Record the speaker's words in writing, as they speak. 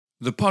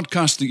The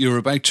podcast that you're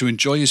about to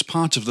enjoy is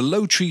part of the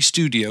Low Tree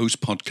Studios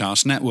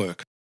podcast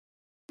network.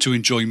 To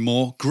enjoy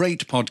more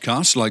great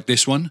podcasts like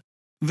this one,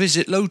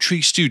 visit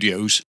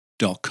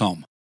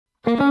lowtreestudios.com.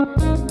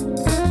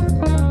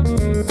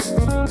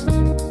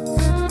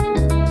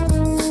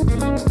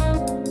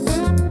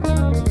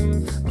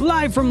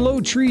 Live from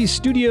Low Tree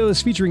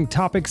Studios, featuring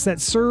topics that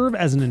serve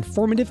as an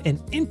informative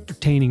and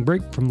entertaining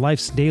break from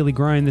life's daily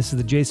grind. This is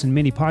the Jason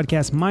Mindy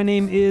Podcast. My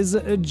name is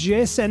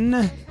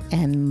Jason.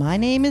 And my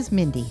name is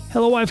Mindy.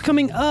 Hello, wife.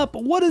 Coming up,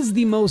 what is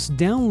the most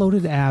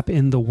downloaded app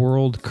in the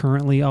world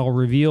currently? I'll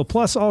reveal.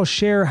 Plus, I'll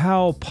share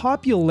how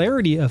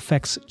popularity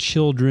affects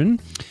children.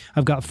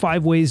 I've got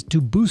 5 ways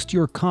to boost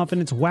your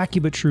confidence,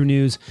 wacky but true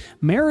news,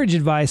 marriage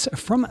advice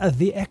from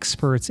the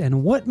experts,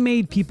 and what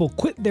made people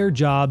quit their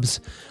jobs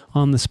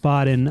on the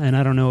spot. And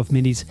I don't know if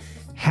Mindy's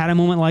had a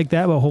moment like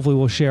that, but hopefully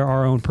we'll share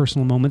our own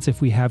personal moments if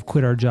we have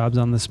quit our jobs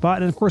on the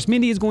spot. And of course,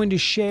 Mindy is going to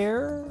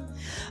share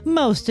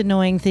most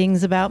annoying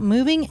things about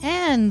moving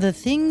and the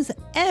things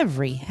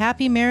every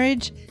happy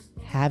marriage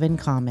have in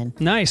common.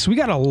 Nice. We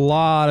got a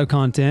lot of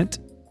content.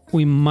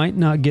 We might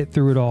not get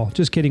through it all.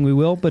 Just kidding, we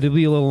will, but it'll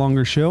be a little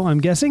longer show, I'm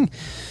guessing.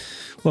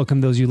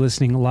 Welcome those of you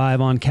listening live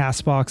on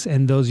CastBox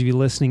and those of you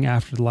listening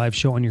after the live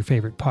show on your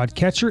favorite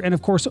podcatcher. And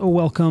of course,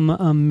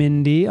 welcome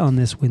Mindy on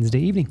this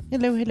Wednesday evening.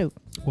 Hello, hello.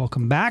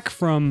 Welcome back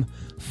from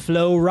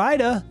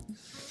Florida.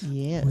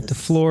 Yes. Went to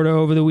Florida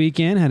over the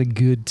weekend. Had a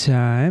good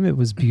time. It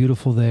was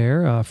beautiful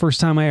there.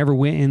 First time I ever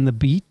went in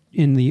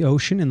the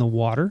ocean, in the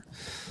water,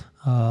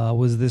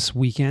 was this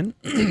weekend.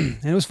 And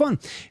it was fun.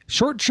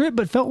 Short trip,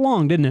 but felt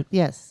long, didn't it?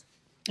 Yes.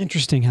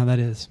 Interesting how that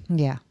is.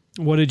 Yeah.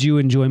 What did you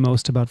enjoy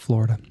most about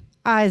Florida?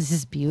 It's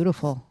just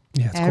beautiful.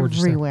 Yeah, it's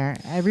gorgeous there.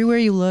 Everywhere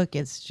you look,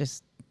 it's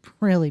just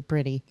really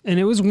pretty. And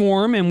it was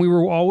warm, and we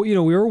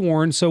were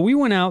warned. So we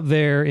went out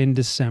there in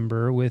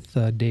December with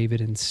David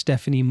and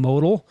Stephanie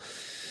Modal.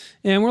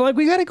 And we're like,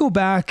 we got to go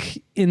back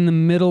in the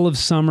middle of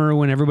summer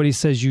when everybody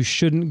says you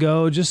shouldn't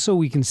go, just so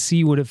we can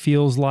see what it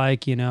feels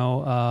like,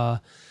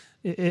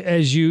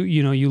 as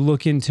you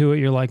look into it,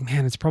 you're like,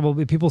 man, it's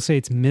probably, people say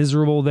it's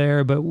miserable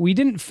there, but we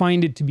didn't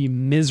find it to be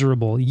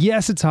miserable.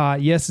 Yes, it's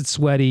hot. Yes, it's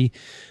sweaty.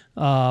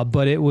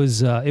 But it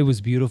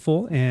was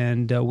beautiful,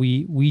 and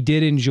we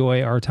did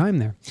enjoy our time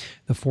there,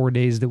 the 4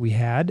 days that we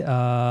had,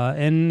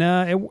 and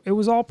it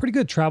was all pretty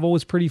good. Travel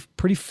was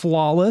pretty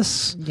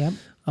flawless. Yep.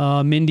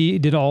 Mindy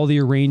did all the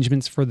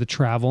arrangements for the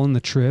travel and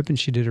the trip, and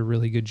she did a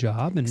really good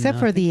job. And, except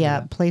for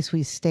the place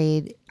we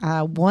stayed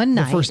one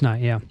night. The first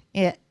night, yeah.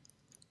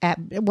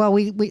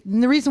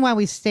 The reason why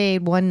we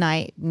stayed one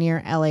night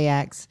near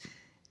LAX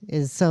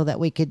is so that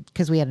we could,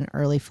 because we had an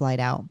early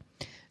flight out.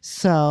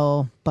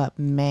 So, but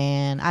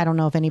man, I don't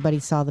know if anybody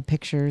saw the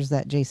pictures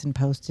that Jason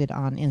posted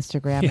on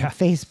Instagram and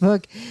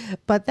Facebook,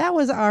 but that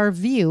was our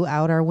view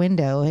out our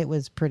window. It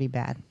was pretty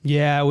bad.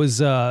 Yeah, it was.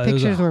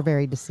 Pictures were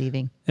very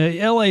deceiving.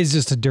 LA is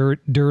just a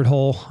dirt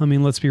hole. I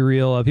mean, let's be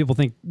real. People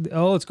think,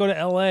 oh, let's go to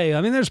LA.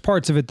 I mean, there's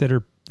parts of it that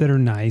are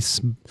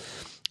nice.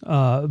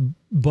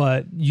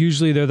 But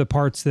usually they're the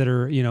parts that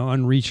are,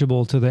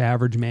 unreachable to the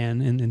average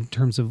man in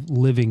terms of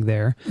living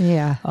there.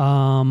 Yeah.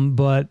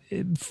 But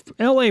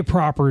LA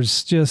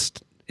proper's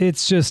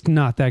it's just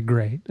not that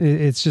great.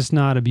 It's just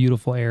not a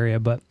beautiful area,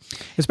 but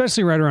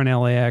especially right around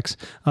LAX.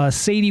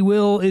 Sadie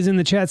Will is in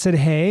the chat, said,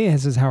 hey,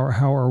 says,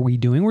 how are we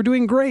doing? We're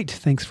doing great.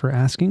 Thanks for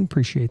asking.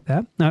 Appreciate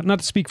that. Not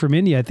to speak for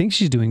Mindy. I think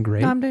she's doing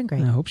great. I'm doing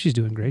great. I hope she's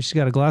doing great. She's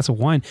got a glass of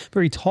wine,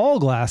 very tall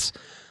glass.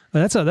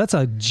 That's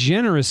a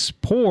generous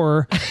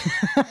pour.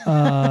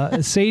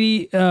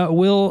 Sadie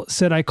Will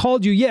said, I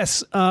called you.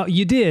 Yes,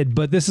 you did,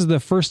 but this is the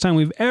first time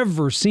we've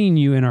ever seen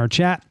you in our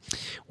chat.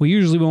 We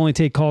usually will only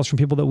take calls from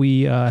people that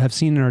we have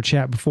seen in our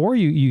chat before.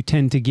 You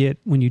tend to get,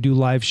 when you do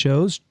live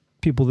shows,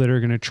 people that are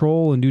going to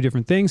troll and do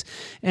different things.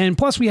 And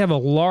plus, we have a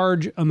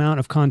large amount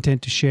of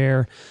content to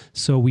share,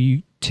 so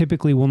we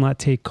typically will not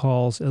take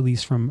calls, at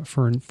least for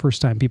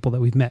first-time people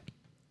that we've met.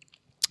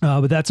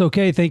 But that's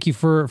okay. Thank you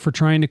for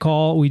trying to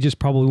call. We just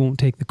probably won't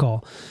take the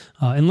call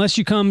unless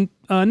you come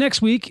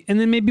next week, and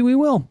then maybe we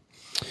will.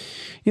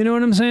 You know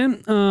what I'm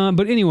saying?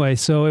 But anyway,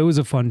 so it was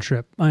a fun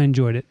trip. I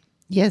enjoyed it.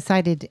 Yes,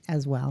 I did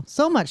as well.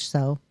 So much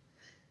so.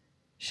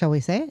 Shall we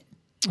say it?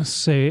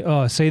 Say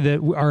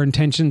that our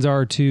intentions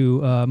are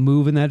to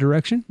move in that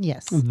direction?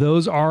 Yes.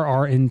 Those are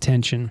our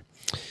intention.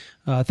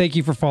 Thank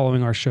you for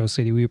following our show,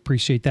 Sadie. We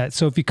appreciate that.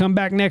 So if you come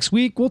back next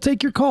week, we'll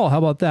take your call. How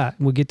about that?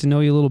 We'll get to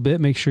know you a little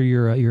bit. Make sure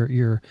you're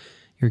a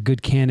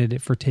good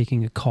candidate for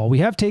taking a call. We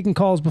have taken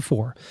calls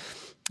before.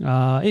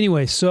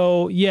 Anyway,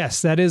 so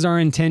yes, that is our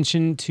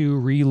intention, to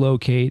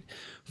relocate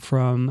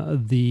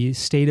from the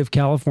state of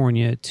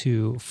California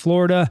to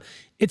Florida.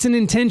 It's an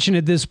intention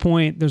at this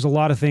point. There's a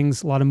lot of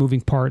things, a lot of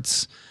moving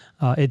parts.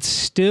 It's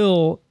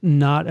still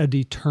not a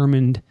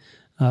determined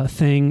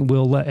thing.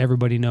 We'll let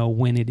everybody know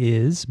when it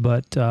is,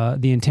 but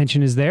the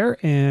intention is there,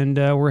 and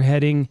we're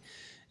heading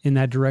in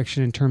that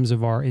direction in terms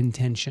of our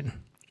intention.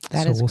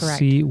 That is correct. So we'll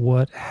see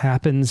what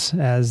happens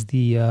as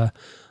the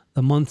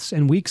months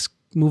and weeks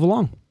move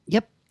along.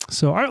 Yep.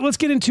 So, all right, let's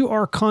get into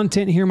our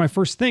content here. My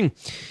first thing,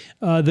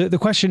 the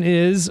question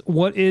is,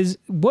 what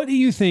do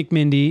you think,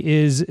 Mindy,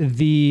 is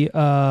the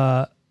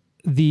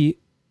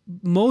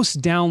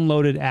most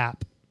downloaded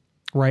app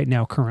right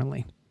now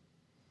currently?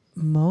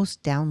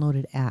 Most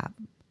downloaded app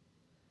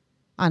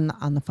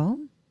on the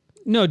phone?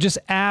 No, just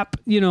app,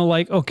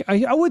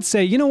 okay, I would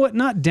say, you know what,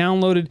 not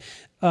downloaded,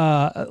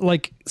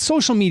 like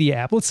social media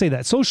app. Let's say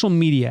that, social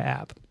media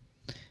app.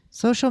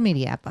 Social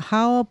media app.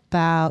 How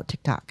about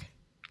TikTok?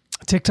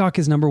 TikTok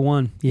is number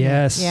one.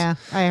 Yes. Yeah,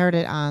 I heard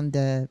it on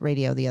the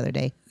radio the other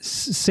day.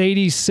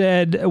 Sadie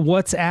said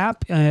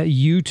WhatsApp,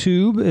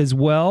 YouTube as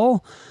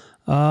well.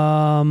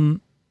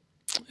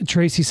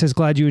 Tracy says,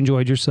 glad you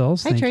enjoyed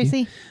yourselves. Hi,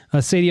 Tracy.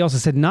 Sadie also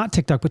said not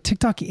TikTok, but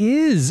TikTok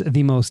is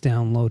the most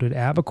downloaded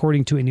app,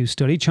 according to a new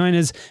study.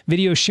 China's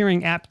video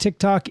sharing app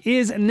TikTok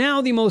is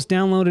now the most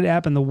downloaded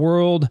app in the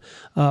world.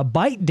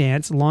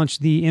 ByteDance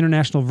launched the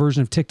international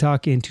version of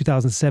TikTok in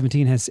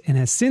 2017 and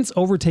has since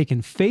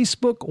overtaken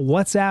Facebook,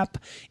 WhatsApp,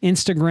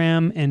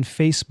 Instagram, and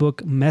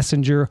Facebook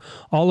Messenger,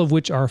 all of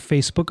which are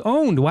Facebook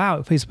owned.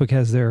 Wow, Facebook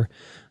has their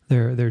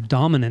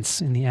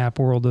dominance in the app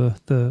world,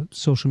 the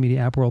social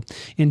media app world.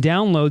 In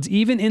downloads,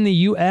 even in the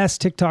U.S.,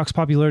 TikTok's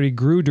popularity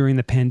grew during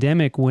the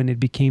pandemic when it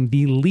became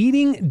the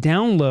leading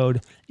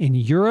download in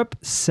Europe,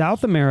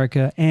 South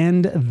America,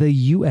 and the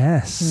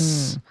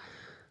U.S.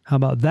 How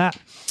about that?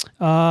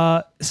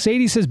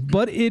 Sadie says,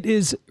 but it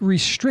is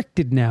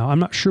restricted now. I'm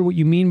not sure what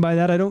you mean by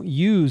that.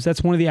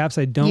 That's one of the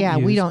apps I don't use. Yeah,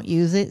 we don't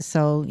use it.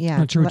 So, yeah.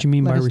 Not sure what you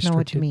mean by restricted. Know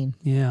what you mean.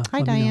 Yeah.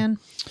 Hi, Diane.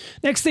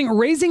 Next thing,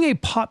 raising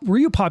were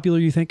you popular,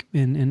 you think,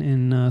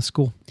 in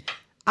school?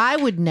 I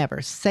would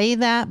never say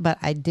that, but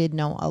I did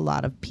know a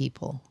lot of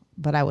people.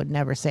 But I would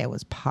never say I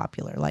was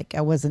popular. Like,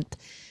 I wasn't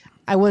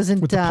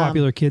with the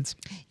popular kids.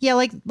 Yeah,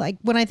 like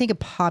when I think of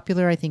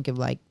popular, I think of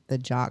like the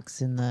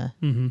jocks and the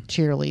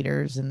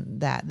cheerleaders,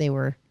 and that they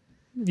were.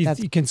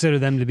 You consider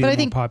them to be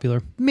more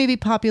popular? Maybe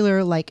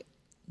popular, like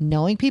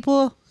knowing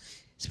people,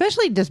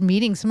 especially just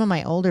meeting some of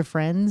my older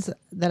friends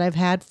that I've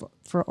had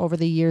for over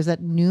the years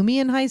that knew me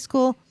in high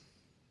school.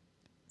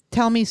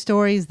 Tell me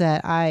stories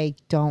that I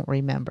don't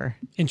remember.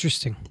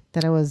 Interesting.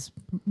 That I was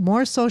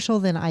more social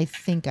than I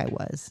think I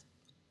was.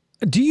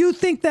 Do you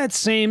think that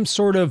same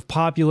sort of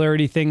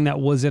popularity thing that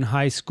was in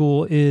high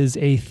school is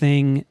a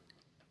thing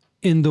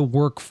in the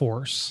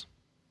workforce?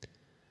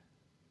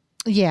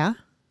 Yeah.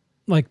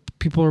 Like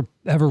people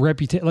have a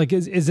reputation. Like,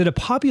 is it a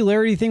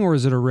popularity thing or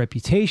is it a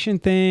reputation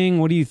thing?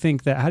 What do you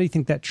think how do you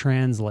think that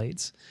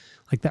translates?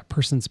 Like that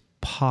person's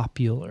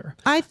popular.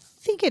 I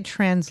think it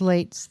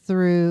translates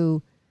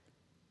through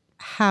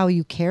how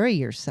you carry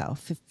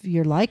yourself. If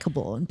you're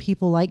likable and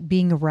people like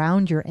being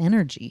around your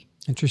energy.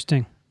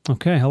 Interesting.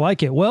 Okay, I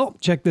like it. Well,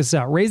 check this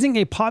out. Raising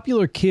a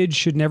popular kid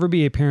should never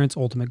be a parent's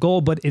ultimate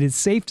goal, but it is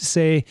safe to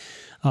say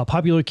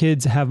popular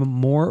kids have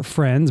more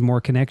friends,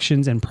 more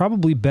connections, and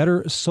probably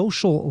better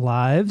social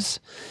lives.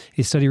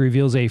 A study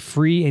reveals a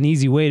free and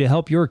easy way to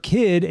help your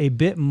kid a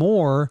bit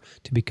more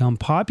to become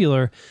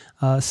popular.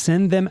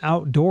 Send them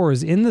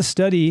outdoors. In the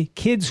study,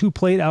 kids who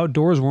played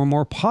outdoors were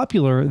more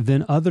popular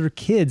than other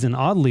kids, and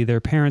oddly, their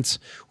parents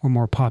were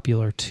more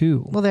popular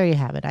too. Well, there you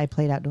have it. I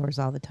played outdoors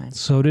all the time.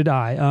 So did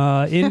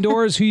I.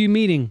 Indoors, who you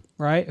meeting,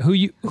 right? Who are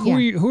you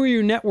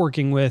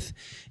networking with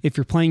if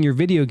you're playing your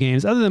video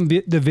games, other than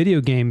the video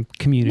game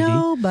community?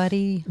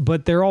 Nobody.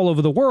 But they're all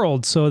over the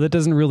world, so that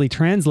doesn't really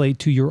translate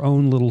to your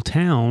own little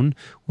town,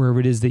 wherever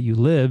it is that you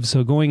live.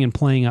 So going and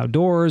playing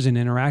outdoors and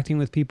interacting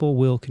with people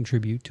will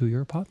contribute to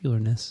your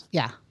popularness.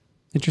 Yeah.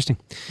 Interesting.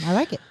 I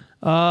like it.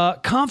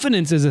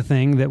 Confidence is a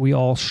thing that we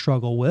all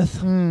struggle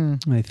with,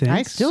 I think.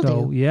 I still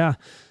do. Yeah.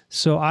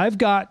 So I've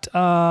got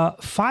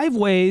 5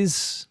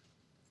 ways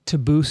to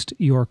boost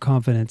your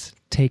confidence.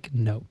 Take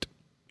note.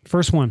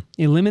 First one,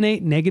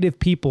 eliminate negative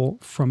people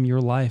from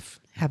your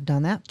life. Have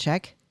done that.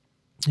 Check.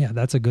 Yeah,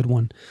 that's a good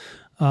one.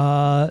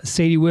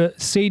 Sadie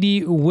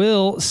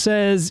Will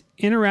says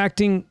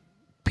interacting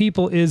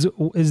people is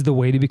the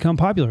way to become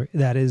popular.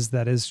 That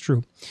is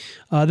true.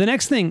 The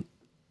next thing,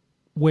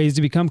 ways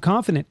to become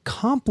confident,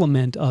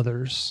 compliment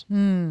others.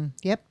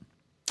 Yep.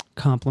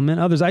 Compliment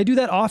others. I do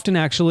that often,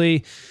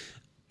 actually.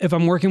 If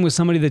I'm working with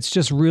somebody that's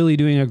just really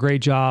doing a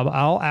great job,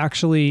 I'll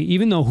actually,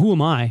 even though who am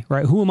I,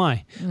 right? Who am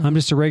I? I'm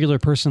just a regular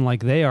person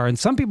like they are. And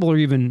some people are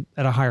even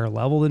at a higher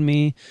level than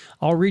me.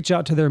 I'll reach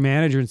out to their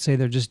manager and say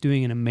they're just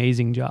doing an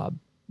amazing job.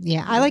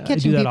 Yeah, I like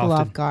catching people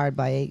off guard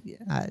by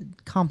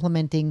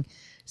complimenting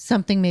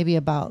something maybe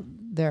about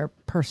their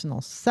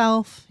personal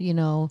self,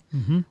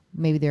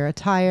 maybe their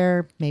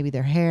attire, maybe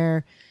their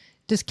hair.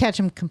 Just catch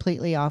them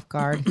completely off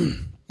guard.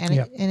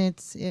 And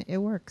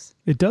it works.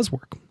 It does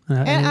work.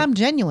 And I'm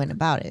genuine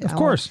about it. Of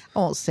course. I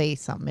won't say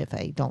something if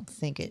I don't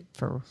think it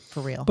for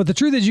real. But the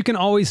truth is you can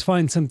always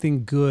find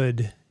something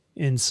good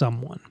in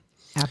someone.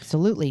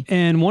 Absolutely.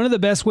 And one of the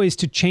best ways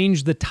to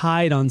change the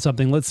tide on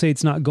something, let's say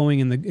it's not going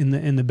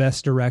in the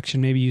best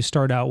direction. Maybe you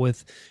start out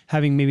with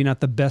having maybe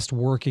not the best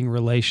working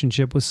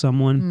relationship with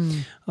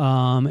someone,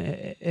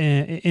 in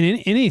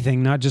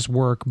anything, not just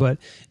work, but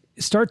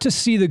start to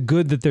see the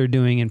good that they're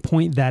doing and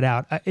point that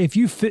out. If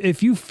you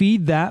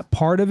feed that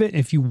part of it,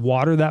 if you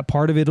water that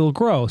part of it, it'll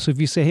grow. So if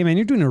you say, hey man,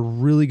 you're doing a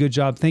really good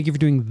job. Thank you for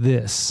doing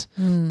this.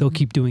 They'll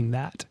keep doing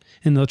that.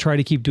 And they'll try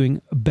to keep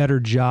doing a better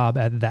job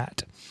at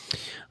that.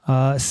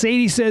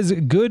 Sadie says,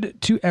 good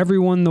to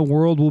everyone, the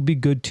world will be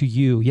good to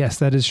you. Yes,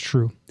 that is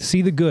true.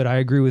 See the good. I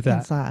agree with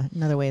that. That's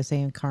another way of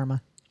saying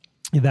karma.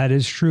 That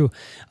is true.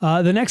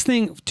 The next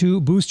thing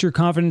to boost your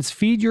confidence,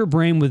 feed your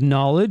brain with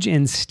knowledge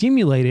and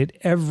stimulate it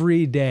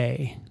every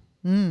day.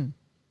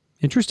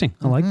 Interesting.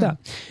 I like that.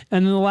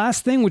 And then the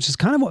last thing, which is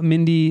kind of what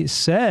Mindy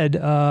said,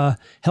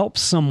 help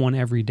someone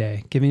every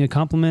day. Giving a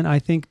compliment, I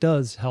think,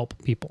 does help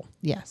people.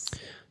 Yes.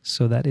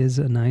 So that is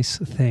a nice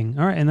thing.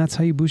 All right. And that's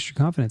how you boost your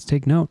confidence.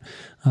 Take note.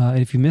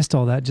 If you missed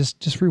all that,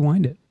 just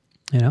rewind it.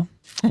 You know,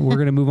 we're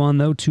going to move on,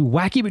 though, to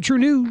Wacky But True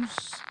News.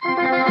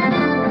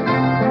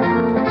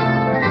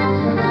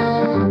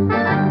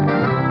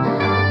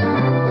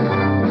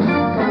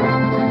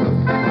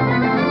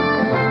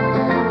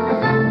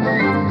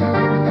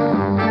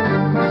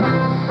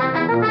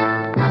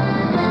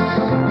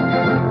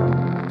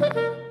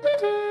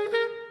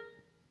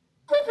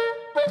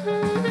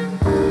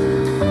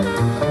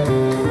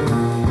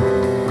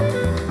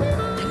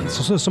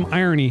 So some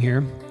irony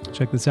here.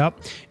 Check this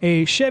out.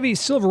 A Chevy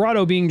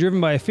Silverado being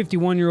driven by a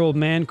 51-year-old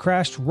man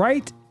crashed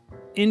right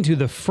into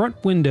the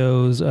front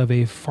windows of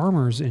a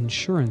farmer's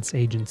insurance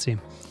agency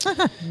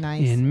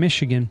Nice. in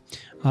Michigan.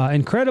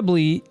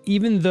 Incredibly,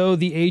 even though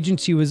the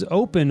agency was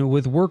open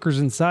with workers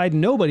inside,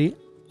 nobody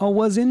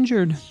was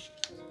injured.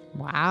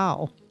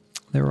 Wow.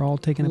 They were all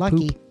taking a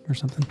Lucky. poop or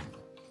something.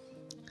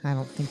 I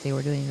don't think they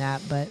were doing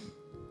that, but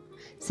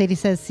Sadie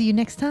says, see you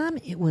next time.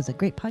 It was a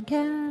great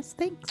podcast.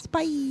 Thanks.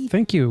 Bye.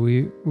 Thank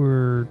you.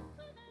 We're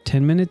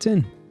 10 minutes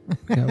in.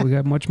 We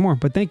got much more,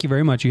 but thank you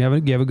very much. You have a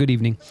good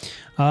evening.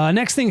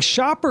 Next thing,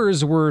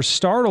 shoppers were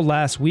startled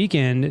last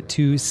weekend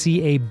to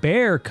see a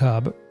bear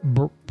cub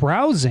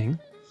browsing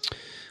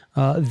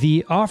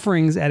the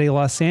offerings at a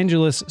Los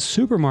Angeles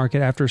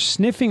supermarket. After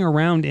sniffing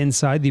around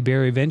inside, the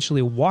bear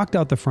eventually walked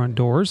out the front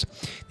doors.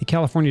 The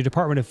California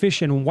Department of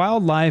Fish and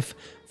Wildlife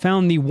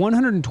found the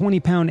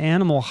 120-pound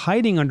animal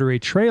hiding under a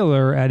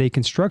trailer at a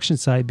construction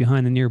site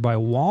behind the nearby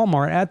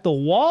Walmart. At the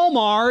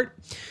Walmart,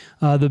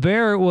 the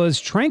bear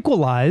was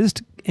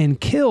tranquilized and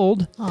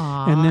killed.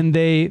 Aww. And then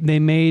they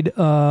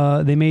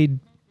made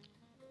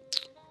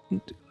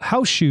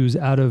house shoes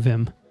out of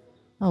him.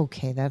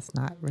 Okay, that's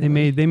not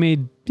really. They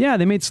made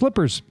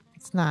slippers.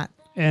 It's not.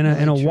 And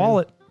really a true.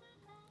 wallet.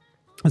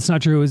 It's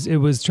not true. It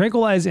was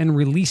tranquilized and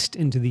released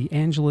into the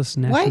Angeles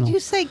National. Why did you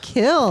say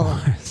kill?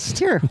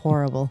 You're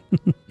horrible.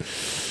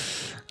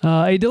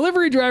 A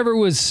delivery driver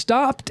was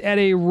stopped at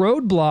a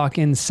roadblock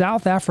in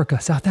South Africa.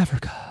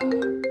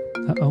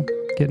 Uh-oh,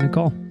 getting a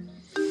call.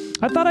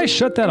 I thought I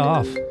shut that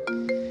off.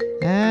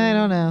 I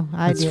don't know.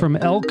 It's from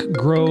Elk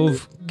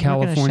Grove,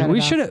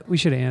 California. shut it We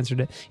should have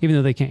answered it, even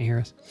though they can't hear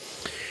us.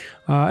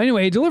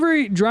 Anyway, a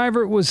delivery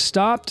driver was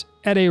stopped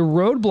at a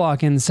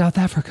roadblock in South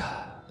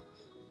Africa.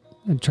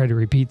 I tried to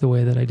repeat the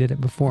way that I did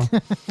it before.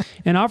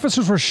 And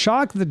officers were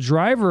shocked the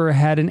driver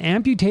had an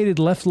amputated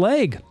left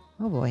leg.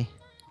 Oh, boy.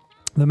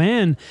 The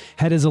man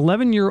had his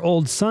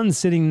 11-year-old son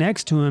sitting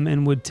next to him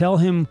and would tell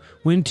him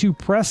when to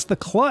press the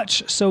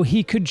clutch so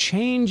he could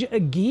change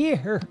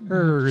gears.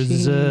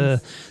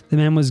 The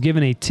man was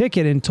given a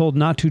ticket and told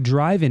not to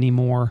drive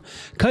anymore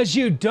because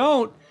you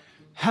don't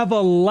have a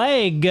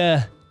leg.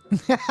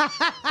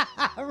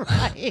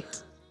 Right.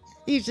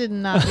 You should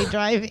not be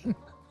driving.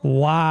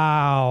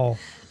 Wow.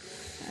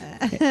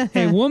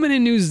 A woman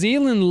in New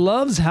Zealand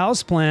loves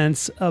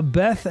houseplants.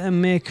 Beth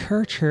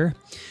McCarcher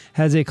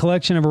has a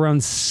collection of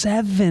around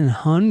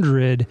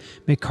 700.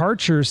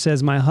 McCarcher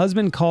says, my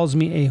husband calls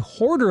me a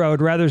hoarder. I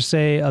would rather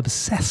say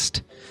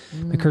obsessed.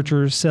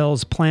 McCarcher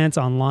sells plants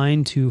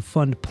online to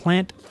fund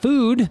plant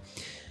food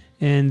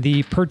and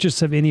the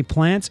purchase of any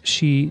plants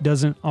she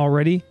doesn't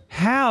already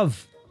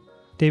have.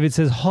 David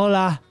says,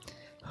 hola.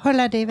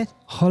 Hola, David.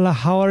 Hola,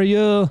 how are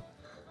you?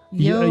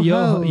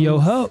 Yo-hos.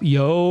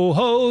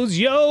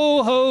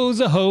 Yo-hos,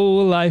 a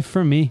whole life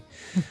for me.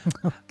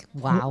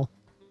 Wow.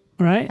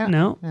 Right?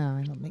 No? No,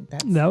 I don't think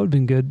that's... That would have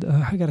been good.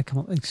 I got to come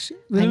up.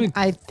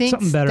 I think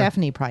something better.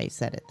 Stephanie probably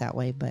said it that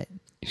way, but...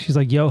 She's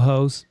like,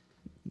 yo-hos.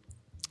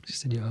 She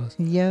said yo-hos.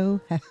 Yo.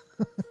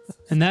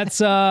 And that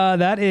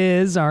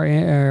is our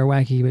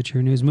Wacky But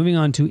True News. Moving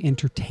on to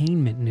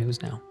entertainment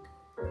news now.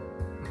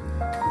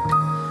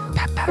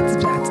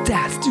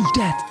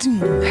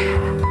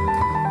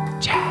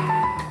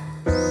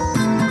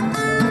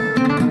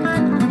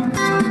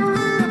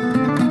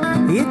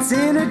 It's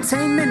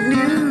entertainment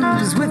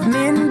news with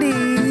Mindy.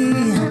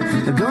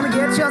 You're gonna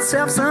get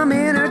yourself some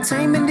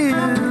entertainment news.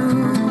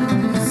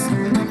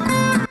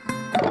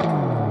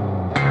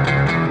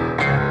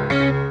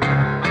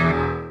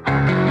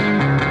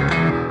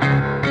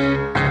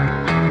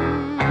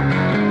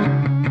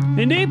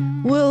 Mindy?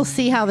 We'll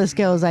see how this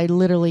goes. I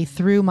literally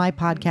threw my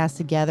podcast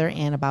together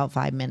in about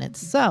 5 minutes.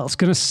 So It's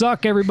going to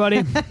suck,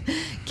 everybody.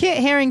 Kit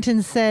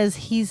Harington says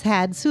he's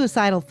had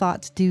suicidal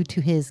thoughts due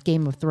to his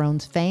Game of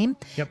Thrones fame.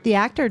 Yep. The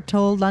actor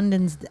told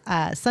London's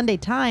Sunday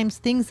Times,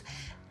 things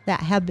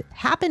that have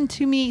happened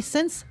to me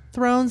since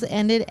Thrones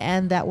ended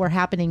and that were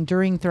happening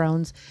during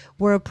Thrones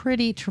were of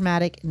pretty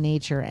traumatic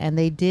nature, and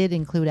they did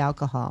include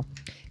alcohol.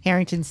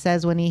 Harrington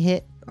says when he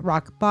hit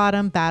rock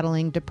bottom,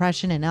 battling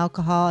depression and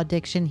alcohol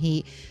addiction,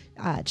 he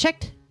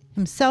checked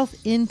himself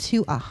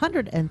into a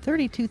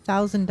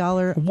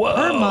 $132,000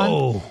 per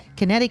month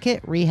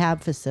Connecticut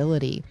rehab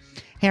facility.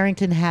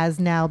 Harrington has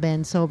now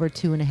been sober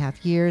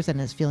 2.5 years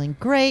and is feeling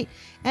great.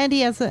 And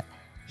he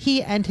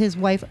and his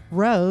wife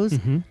Rose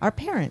are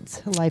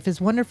parents. Life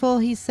is wonderful,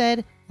 he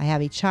said. I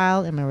have a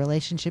child and my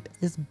relationship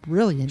is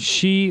brilliant.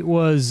 She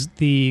was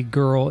the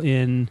girl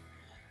in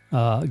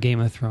Game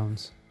of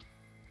Thrones.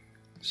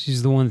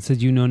 She's the one that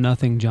said, "You know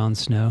nothing, Jon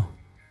Snow."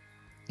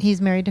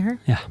 He's married to her?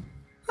 Yeah.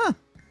 Huh.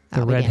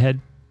 The redhead.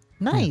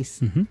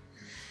 Nice. Yeah. Mm-hmm.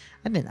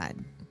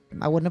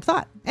 I wouldn't have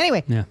thought.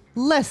 Anyway,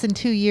 less than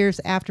 2 years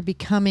after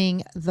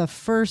becoming the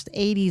first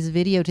 80s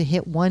video to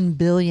hit 1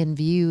 billion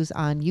views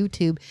on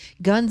YouTube,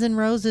 Guns N'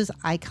 Roses'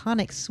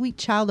 iconic Sweet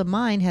Child of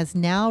Mine has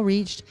now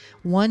reached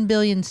 1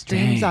 billion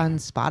streams on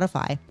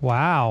Spotify.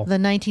 Wow. The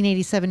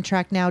 1987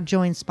 track now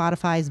joins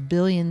Spotify's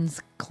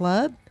Billions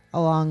Club,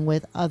 along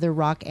with other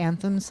rock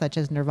anthems such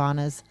as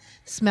Nirvana's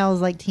Smells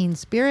Like Teen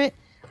Spirit,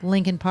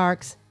 Linkin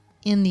Park's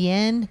In the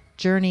End,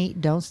 Journey,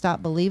 Don't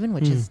Stop Believin',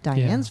 which is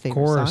Diane's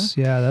favorite song. Of course,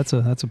 yeah, that's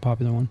a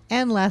popular one.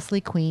 And lastly,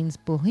 Queen's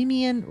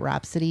Bohemian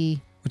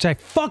Rhapsody. Which I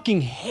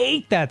fucking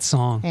hate that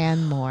song.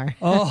 And more.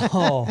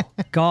 Oh,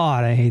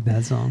 God, I hate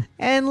that song.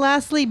 And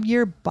lastly,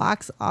 your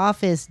box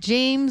office.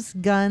 James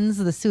Gunn's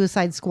The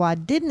Suicide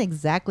Squad didn't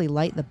exactly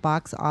light the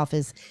box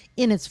office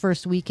in its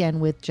first weekend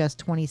with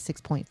just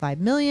 $26.5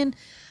 million.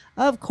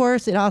 Of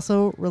course, it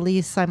also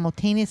released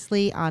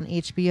simultaneously on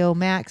HBO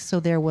Max, so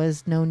there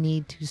was no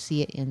need to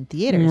see it in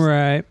theaters.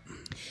 Right.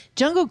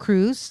 Jungle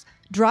Cruise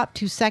dropped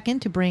to second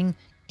to bring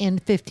in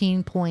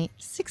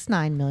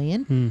 $15.69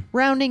 million,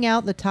 rounding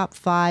out the top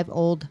 5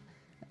 old.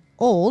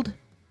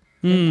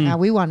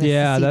 We wanted to see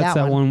that's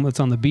that one. one that's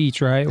on the beach,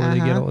 right? Where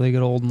they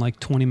get old in like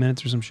 20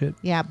 minutes or some shit.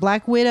 Yeah,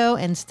 Black Widow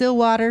and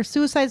Stillwater.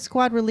 Suicide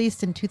Squad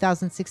released in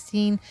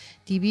 2016,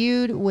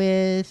 debuted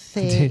with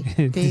a...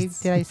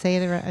 did I say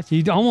it right?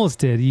 You almost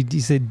did. You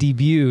said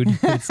debuted.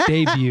 It's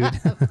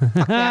debuted.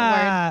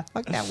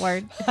 Fuck that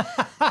word.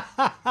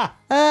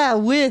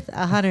 With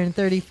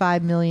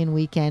 $135 million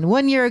weekend.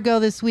 1 year ago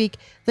this week,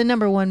 the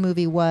number one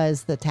movie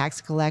was The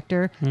Tax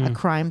Collector, a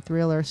crime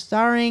thriller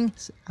starring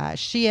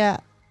Shia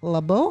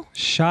LaBeouf?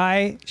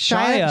 Shia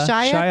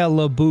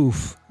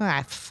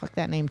LaBeouf. Fuck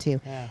that name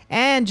too. Yeah.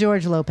 And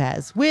George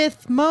Lopez.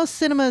 With most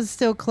cinemas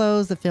still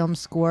closed, the film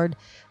scored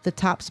the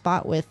top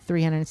spot with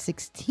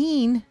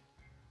 316.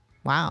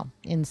 Wow,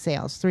 in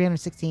sales.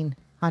 316,000.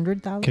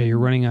 Okay, you're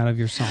running out of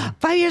your song.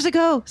 5 years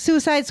ago,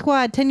 Suicide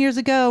Squad. 10 years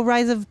ago,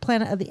 Rise of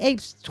Planet of the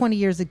Apes. 20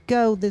 years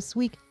ago this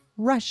week,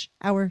 Rush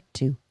Hour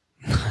 2.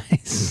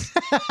 Nice.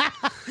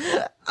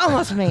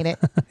 Almost made it.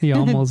 You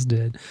almost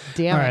did.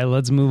 Damn. All right,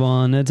 let's move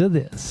on to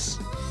this.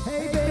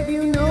 Hey babe,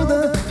 you know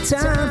the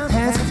time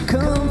has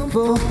come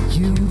for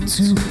you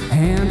to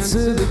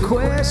answer the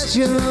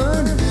question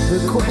of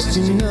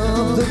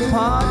the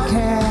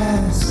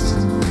podcast.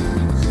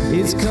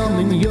 It's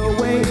coming your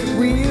way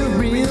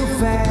real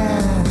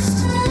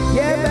fast.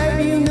 Yeah,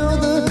 baby, you know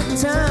the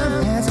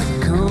time has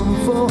come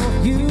for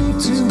you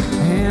to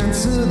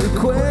answer the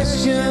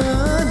question.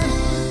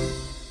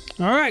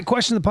 All right,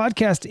 question of the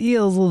podcast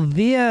is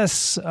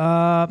this.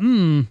 I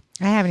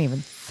haven't even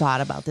thought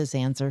about this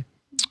answer.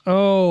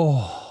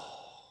 Oh,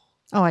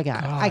 I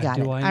got it.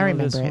 I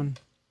remember it. One?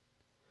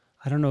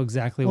 I don't know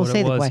exactly what it was.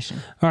 Say the question.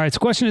 All right, so the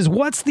question is,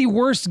 what's the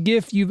worst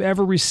gift you've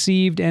ever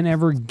received and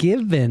ever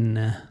given?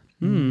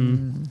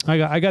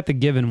 I got the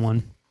given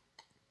one.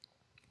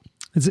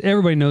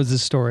 Everybody knows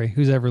this story.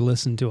 Who's ever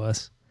listened to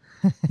us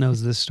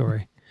knows this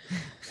story.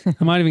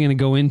 I'm not even going to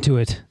go into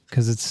it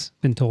because it's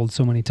been told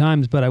so many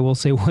times, but I will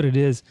say what it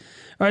is.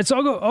 All right, so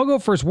I'll go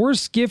first.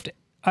 Worst gift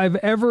I've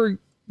ever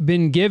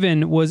been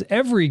given was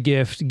every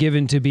gift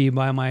given to me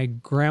by my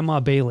grandma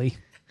Bailey.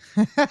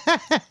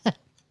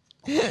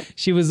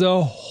 She was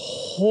a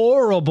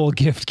horrible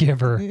gift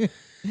giver.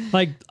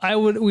 Like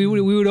we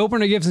would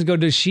open our gifts and go,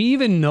 does she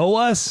even know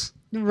us?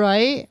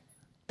 Right?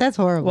 That's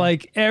horrible.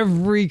 Like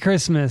every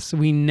Christmas,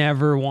 we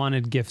never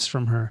wanted gifts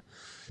from her.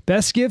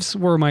 Best gifts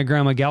were my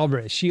grandma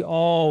Galbraith. She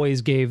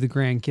always gave the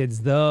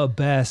grandkids the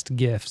best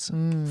gifts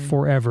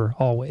forever,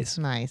 always.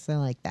 Nice. I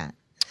like that.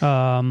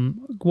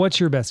 What's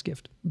your best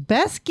gift?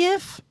 Best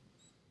gift?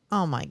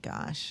 Oh my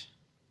gosh.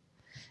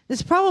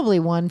 It's probably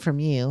one from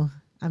you.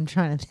 I'm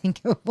trying to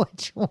think of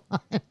which one.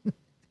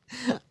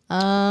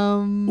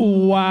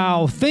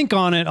 Wow. Think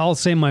on it. I'll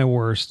say my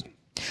worst.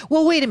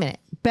 Well, wait a minute.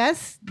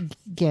 Best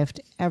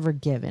gift ever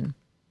given.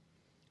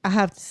 I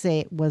have to say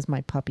it was my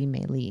puppy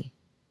Maylee.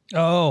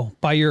 Oh,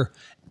 by your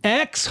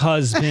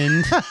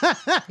ex-husband?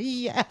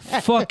 Yeah.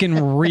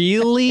 Fucking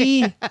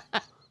really?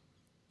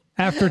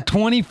 After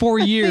 24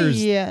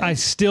 years, Yeah. I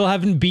still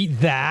haven't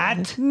beat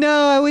that.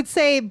 No, I would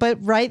say, but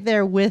right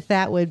there with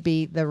that would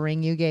be the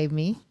ring you gave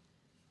me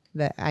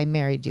that I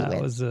married you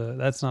with.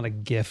 That's not a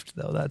gift,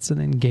 though. That's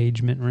an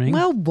engagement ring.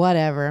 Well,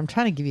 whatever. I'm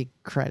trying to give you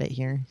credit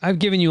here. I've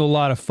given you a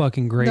lot of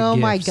fucking great Oh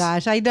gifts. my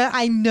gosh.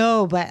 I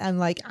know, but I'm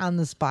like on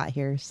the spot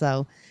here.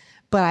 So,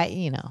 but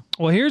I.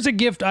 Well, here's a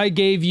gift I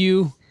gave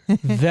you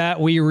that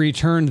we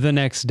returned the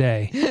next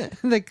day.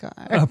 The car.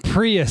 A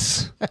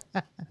Prius.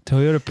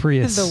 Toyota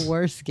Prius. The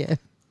worst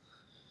gift.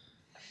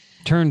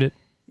 Turned it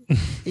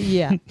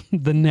Yeah.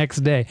 the next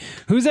day.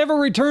 Who's ever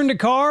returned a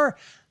car?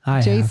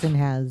 Jason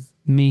has.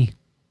 Me.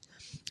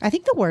 I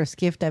think the worst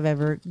gift I've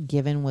ever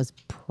given was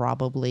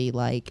probably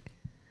like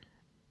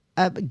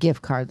a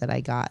gift card that I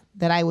got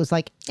that I was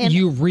like, and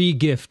You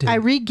re-gifted. I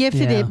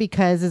re-gifted Yeah. it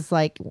because it's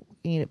like,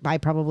 I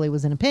probably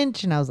was in a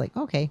pinch and I was like,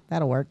 okay,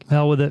 that'll work.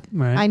 Hell with it.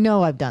 Right. I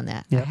know I've done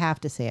that. Yep. I have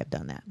to say I've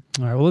done that.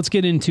 All right. Well, let's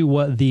get into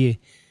what the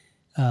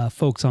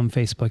folks on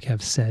Facebook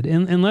have said.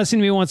 Unless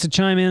anybody wants to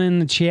chime in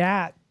the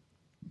chat.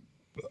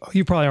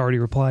 You probably already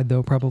replied,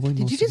 though, probably.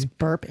 Did you just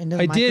burp into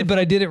the I microphone? did, but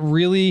I did it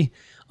really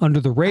under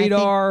the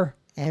radar.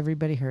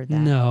 Everybody heard that.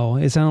 No,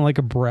 it sounded like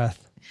a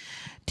breath.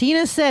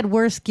 Tina said,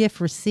 worst gift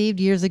received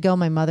years ago.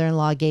 My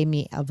mother-in-law gave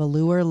me a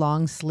velour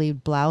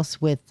long-sleeved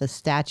blouse with the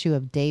statue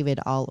of David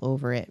all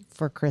over it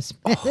for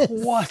Christmas.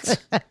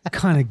 What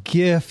kind of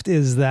gift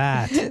is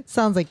that?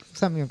 Sounds like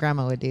something your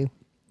grandma would do.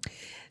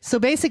 So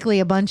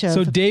basically a bunch of...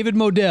 So David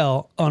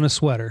Modell on a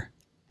sweater.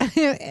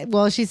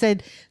 well, she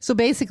said, so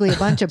basically a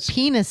bunch of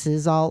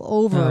penises all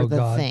over the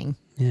God. thing.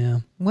 Yeah.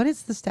 What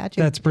is the statue?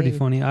 That's of pretty David?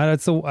 funny. I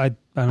don't know. I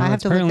have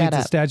to look Apparently that it's a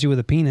up. statue with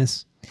a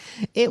penis.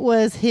 It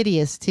was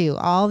hideous too.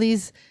 All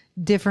these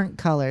different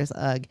colors.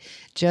 Ugh.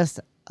 Just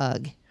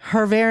ugh.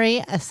 Her very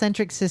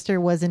eccentric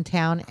sister was in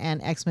town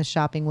and Xmas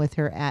shopping with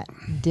her at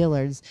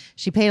Dillard's.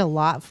 She paid a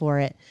lot for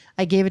it.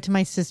 I gave it to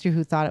my sister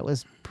who thought it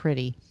was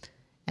pretty.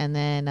 And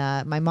then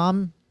my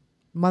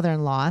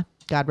mother-in-law,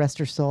 God rest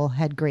her soul,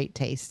 had great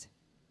taste.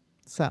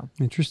 So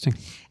Interesting.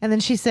 and then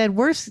she said,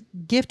 worst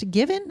gift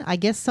given? I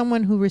guess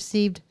someone who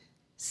received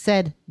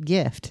said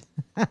gift.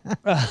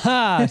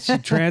 Aha! She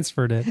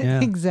transferred it. Yeah.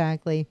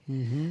 Exactly.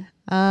 Mm-hmm.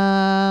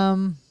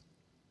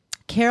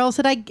 Carol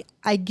said,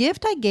 I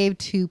gift I gave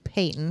to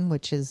Peyton,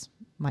 which is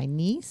my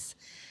niece.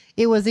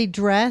 It was a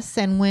dress,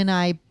 and when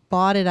I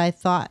bought it, I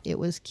thought it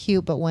was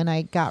cute, but when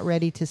I got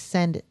ready to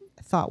send it,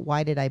 I thought,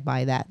 why did I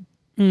buy that?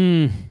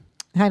 I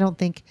don't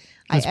think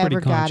That's I pretty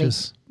ever got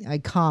conscious. a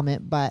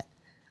comment, but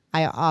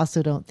I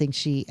also don't think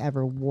she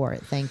ever wore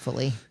it,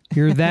 thankfully.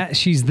 You're that.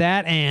 She's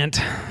that aunt.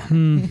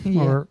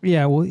 Or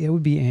well, it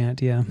would be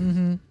aunt. Yeah.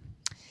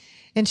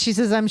 And she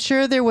says, I'm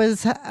sure there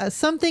was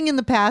something in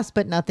the past,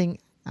 but nothing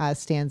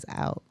stands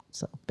out.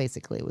 So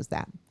basically it was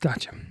that.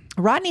 Gotcha.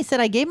 Rodney said,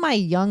 I gave my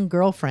young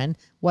girlfriend,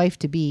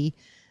 wife-to-be,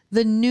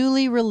 the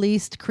newly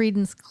released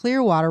Creedence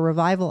Clearwater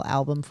Revival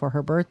album for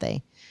her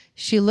birthday.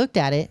 She looked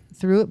at it,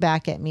 threw it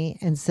back at me,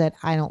 and said,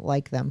 I don't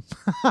like them.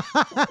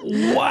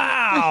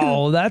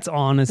 Wow, that's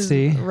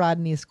honesty.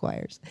 Rodney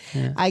Squires.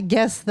 Yeah. I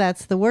guess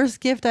that's the worst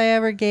gift I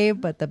ever gave,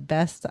 but the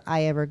best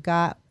I ever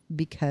got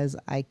because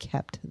I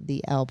kept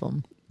the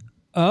album.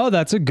 Oh,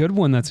 that's a good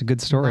one. That's a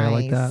good story. Nice. I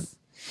like that.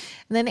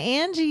 And then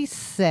Angie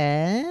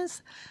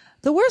says,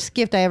 the worst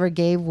gift I ever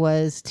gave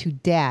was to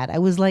Dad. I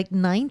was like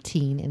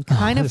 19 and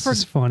kind of This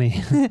is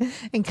funny.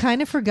 and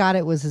kind of forgot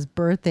it was his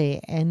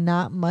birthday and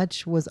not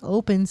much was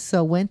open,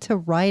 so went to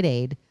Rite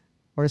Aid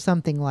or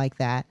something like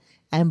that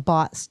and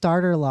bought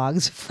starter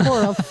logs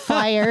for a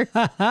fire.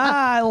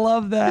 I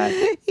love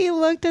that. He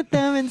looked at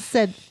them and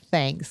said,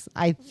 thanks.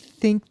 I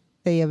think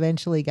they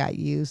eventually got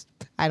used.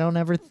 I don't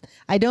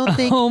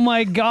think Oh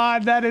my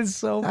God, that is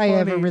so funny. I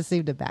ever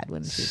received a bad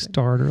one.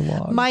 Starter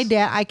logs. My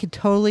dad, I could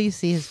totally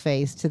see his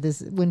face to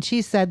this. When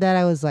she said that,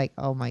 I was like,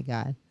 oh my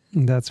God.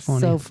 That's funny.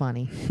 So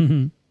funny.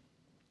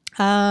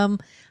 I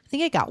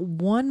think I got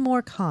one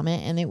more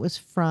comment and it was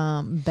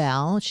from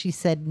Belle. She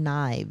said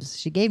knives.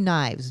 She gave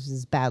knives. This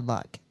is bad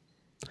luck.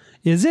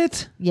 Is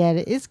it? Yeah,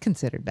 it is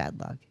considered bad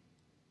luck.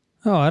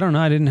 Oh, I don't know.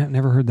 I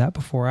never heard that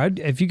before.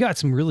 If you got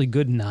some really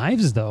good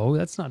knives, though,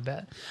 that's not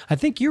bad. I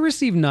think you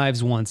received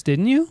knives once,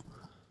 didn't you?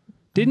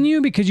 Didn't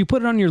you? Because you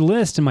put it on your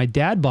list, and my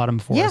dad bought them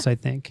for us. I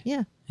think.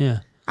 Yeah. Yeah.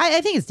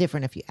 I think it's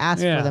different if you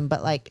ask for them,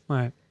 but like, All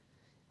right.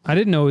 I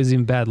didn't know it was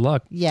even bad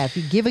luck. yeah, if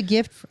you give a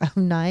gift of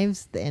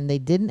knives and they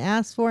didn't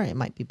ask for it, it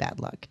might be bad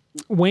luck.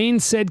 Wayne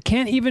said,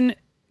 can't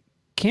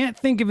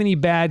think of any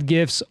bad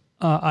gifts.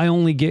 I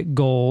only get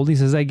gold. He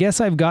says, I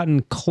guess I've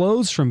gotten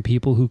clothes from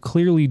people who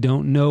clearly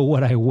don't know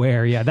what I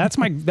wear. Yeah, that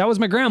was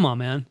my grandma,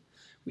 man.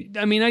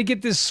 I mean, I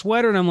get this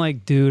sweater and I'm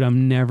like, dude,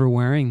 I'm never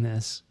wearing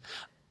this.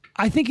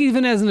 I think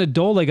even as an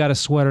adult, I got a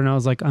sweater and I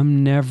was like, I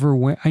never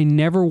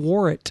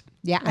wore it.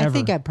 Yeah, ever. I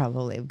think I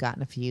probably have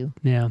gotten a few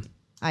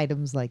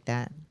items like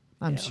that.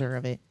 I'm sure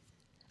of it.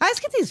 I always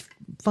get these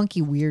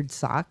funky, weird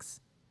socks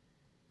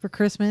for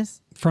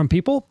Christmas. From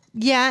people?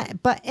 Yeah,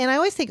 and I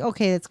always think,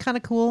 okay, it's kind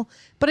of cool,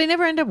 but I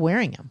never end up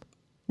wearing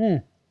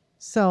them.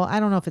 So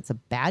I don't know if it's a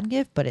bad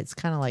gift, but it's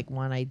kind of like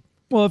one I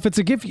Well, if it's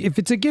a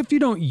gift you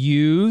don't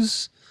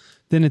use,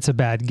 then it's a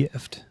bad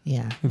gift.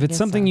 Yeah. If it's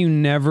something you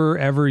never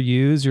ever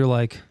use, you're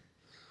like,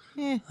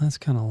 Eh. that's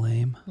kind of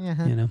lame.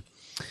 Uh-huh. You know.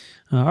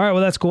 All right,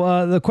 well, that's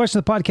cool. The question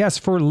of the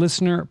podcast for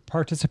listener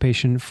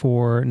participation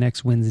for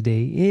next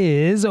Wednesday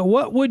is,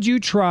 what would you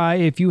try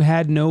if you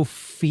had no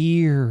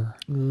fear?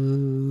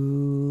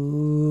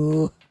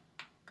 Ooh.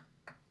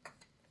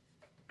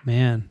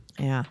 Man,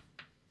 Yeah.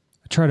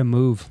 I try to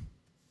move.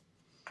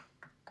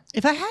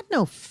 If I had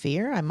no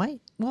fear, I might.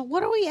 Well,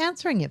 what are we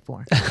answering it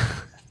for?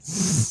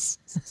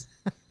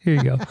 Here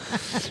you go.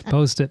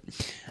 Post it.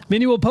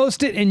 Mindy will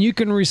post it and you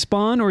can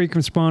respond, or you can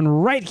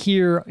respond right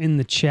here in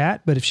the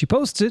chat. But if she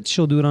posts it,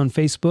 she'll do it on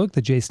Facebook,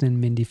 the Jason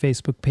and Mindy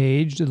Facebook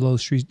page, the Low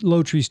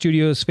Tree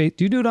Studios. Do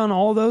you do it on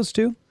all those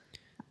too?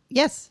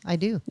 Yes, I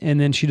do.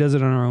 And then she does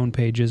it on her own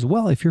page as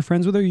well. If you're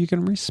friends with her, you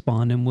can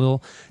respond and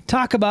we'll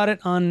talk about it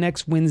on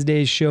next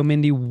Wednesday's show.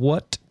 Mindy,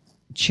 what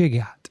you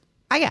got?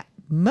 I got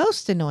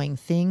most annoying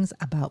things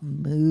about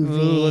moving.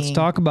 Ooh, let's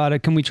talk about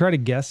it. Can we try to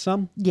guess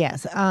some?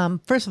 Yes.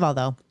 First of all,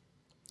 though,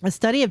 a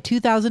study of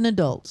 2,000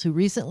 adults who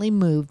recently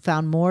moved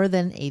found more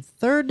than a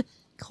third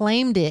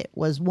claimed it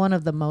was one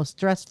of the most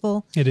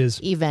stressful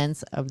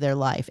events of their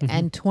life. Mm-hmm.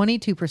 And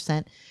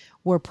 22%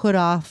 were put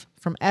off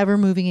from ever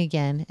moving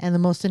again. And the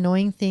most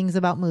annoying things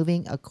about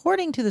moving,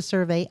 according to the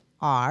survey,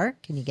 are,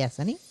 can you guess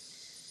any?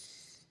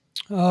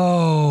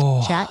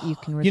 Oh, chat, you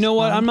can respond. You know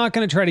what? I'm not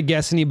going to try to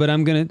guess any, but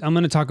I'm going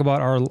to talk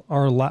about our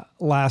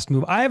last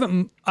move.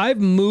 I've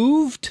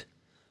moved.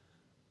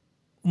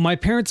 My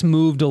parents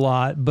moved a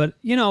lot, but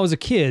you know, I was a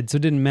kid, so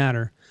it didn't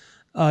matter.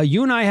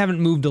 You and I haven't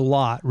moved a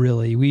lot,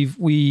 really.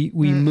 We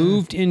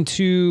moved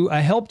into.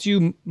 I helped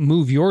you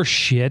move your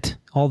shit,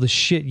 all the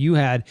shit you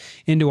had,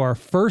 into our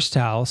first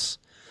house,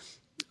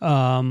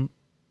 and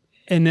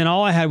then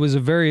all I had was a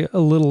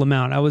little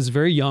amount. I was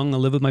very young. I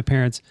lived with my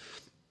parents,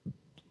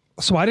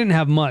 so I didn't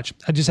have much.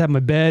 I just had my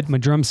bed, my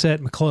drum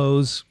set, my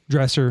clothes,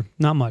 dresser,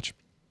 not much.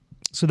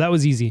 So that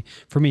was easy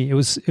for me. It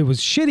was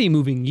shitty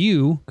moving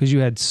you because you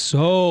had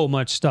so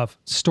much stuff,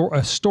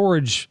 a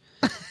storage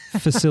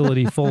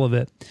facility full of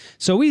it.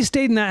 So we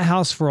stayed in that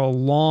house for a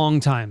long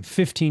time,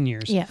 15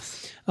 years.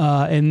 Yes.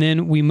 And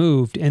then we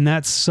moved, and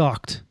that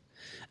sucked.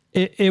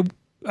 It's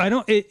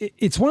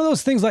one of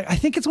those things. Like, I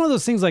think it's one of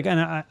those things. Like, and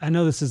I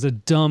know this is a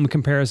dumb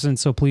comparison,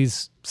 so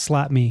please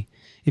slap me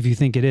if you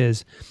think it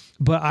is.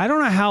 But I don't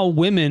know how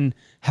women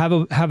have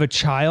a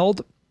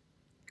child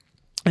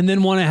and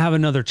then want to have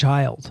another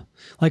child.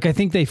 Like, I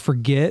think they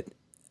forget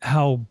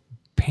how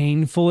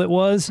painful it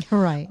was.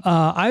 Right.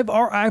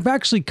 I've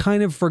actually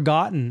kind of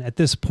forgotten at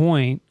this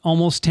point,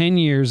 almost 10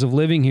 years of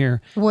living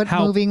here, what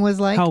moving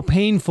was like, how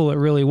painful it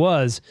really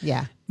was.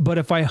 Yeah. But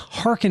if I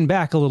hearken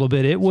back a little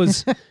bit, it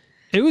was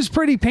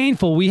pretty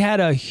painful. We had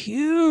a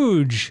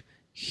huge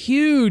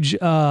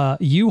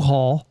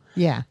U-Haul.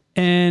 Yeah.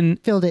 And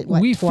filled it,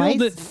 we twice?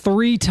 filled it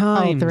 3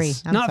 times. Oh, 3.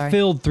 Not sorry.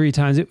 filled 3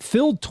 times. It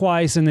filled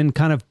twice and then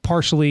kind of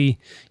partially,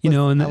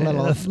 and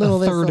a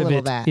third of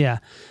it. That. Yeah.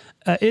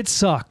 It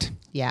sucked.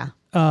 Yeah.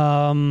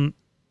 We're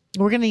going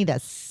to need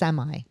a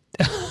semi.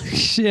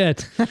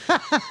 Shit.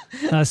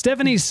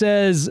 Stephanie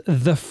says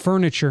the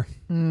furniture.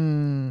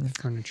 The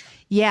furniture.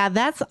 Yeah,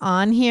 that's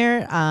on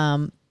here.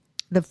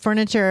 The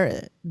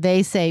furniture,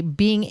 they say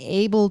being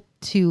able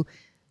to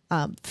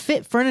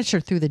fit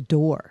furniture through the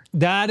door.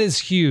 That is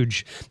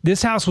huge.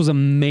 This house was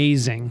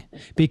amazing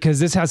because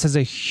this house has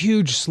a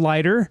huge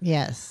slider.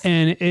 Yes.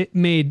 And it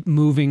made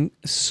moving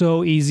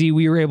so easy.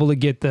 We were able to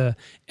get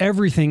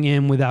everything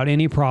in without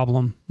any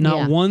problem.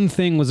 Not one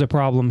thing was a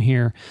problem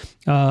here.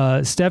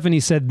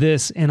 Stephanie said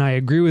this, and I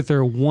agree with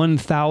her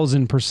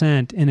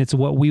 1,000%, and it's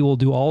what we will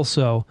do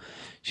also.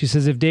 She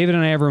says, if David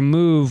and I ever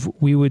move,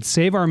 we would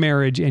save our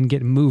marriage and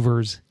get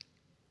movers.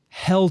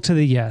 Hell to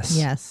the yes.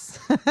 Yes.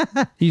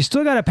 You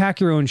still got to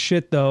pack your own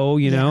shit, though,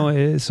 you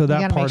know, so that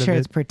you gotta part make sure of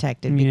it's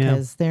protected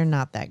because they're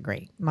not that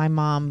great. My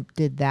mom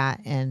did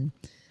that and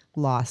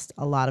lost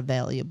a lot of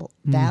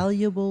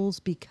valuables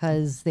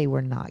because they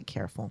were not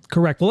careful.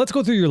 Correct. Well, let's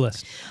go through your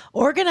list.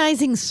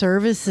 Organizing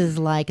services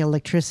like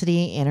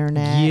electricity,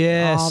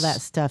 internet, all that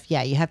stuff.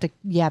 Yeah, you have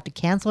to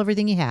cancel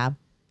everything you have,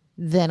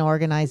 then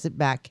organize it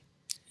back.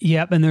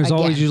 Yep, and there's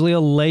always usually a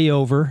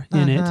layover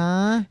in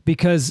it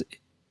because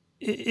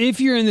if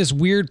you're in this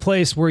weird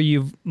place where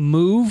you've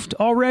moved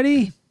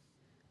already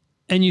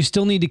and you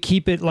still need to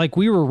keep it, like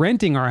we were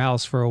renting our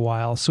house for a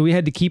while, so we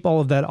had to keep all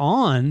of that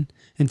on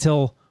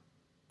until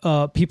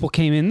people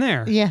came in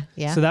there. Yeah,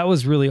 yeah. So that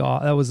was really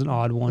odd. That was an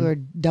odd one. We were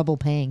double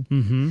paying.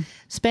 Mm-hmm.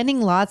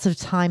 Spending lots of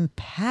time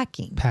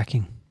packing.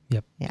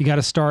 Yep. Yeah. You got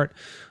to start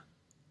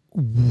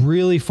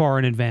really far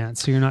in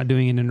advance so you're not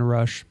doing it in a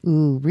rush.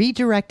 Ooh,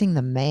 redirecting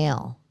the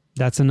mail.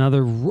 That's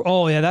another.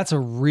 Oh yeah, that's a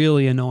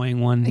really annoying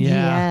one.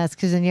 Yeah. Yes,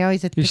 because then you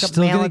always have to You're pick up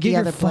still mail gonna at get the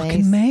your other fucking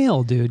place.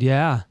 mail, dude.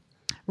 Yeah.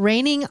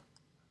 Raining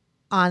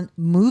on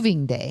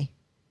moving day.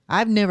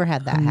 I've never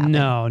had that happen.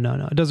 No.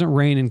 It doesn't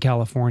rain in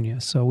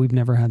California, so we've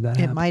never had that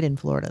happen. It might in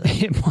Florida, though.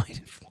 It might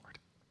in Florida.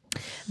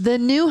 The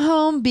new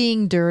home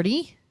being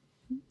dirty.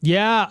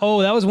 Yeah.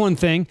 Oh, that was one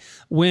thing.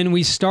 When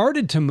we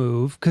started to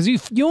move, because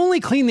you only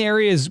clean the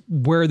areas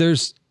where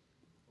there's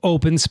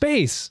open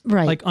space.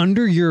 Right. Like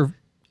under your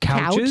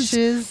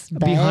couches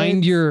behind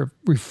beds. your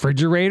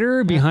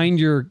refrigerator, behind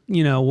your,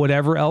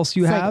 whatever else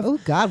you It's have. like, oh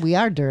God, we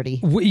are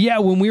dirty. Yeah,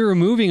 when we were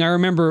moving, I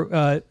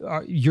remember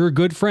your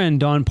good friend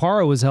Don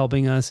Parra was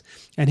helping us,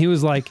 and he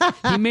was like,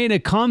 he made a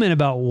comment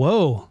about,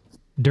 "Whoa,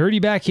 dirty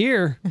back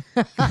here."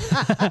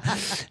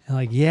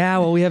 Like, yeah,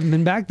 well, we haven't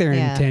been back there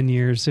in 10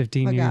 years,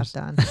 15 years.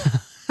 Done.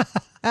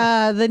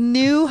 The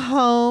new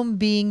home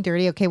being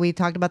dirty. Okay, we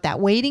talked about that.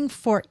 Waiting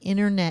for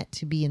internet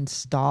to be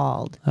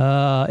installed.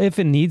 If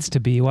it needs to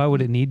be, why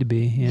would it need to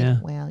be? Yeah.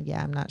 Well,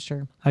 yeah, I'm not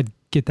sure. I'd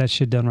get that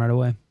shit done right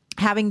away.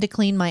 Having to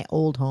clean my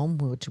old home,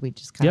 which we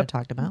just kind of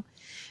talked about.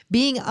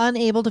 Being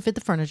unable to fit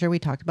the furniture, we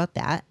talked about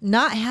that.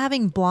 Not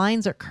having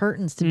blinds or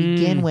curtains to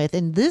begin with,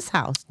 and this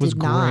house Was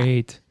did not.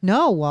 great.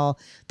 No, well,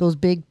 those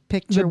big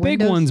picture The big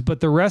windows. ones, but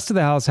the rest of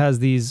the house has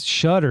these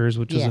shutters,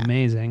 which is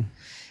amazing.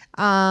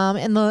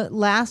 And the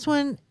last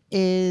one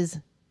is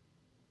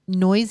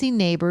noisy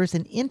neighbors,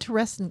 and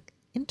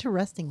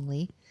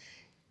interestingly,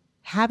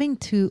 having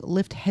to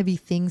lift heavy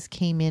things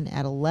came in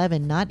at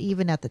 11, not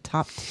even at the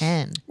top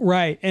 10.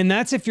 Right. And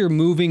that's if you're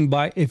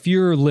if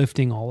you're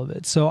lifting all of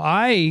it. So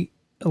I,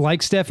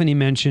 like Stephanie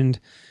mentioned,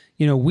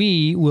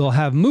 we will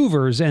have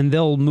movers and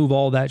they'll move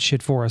all that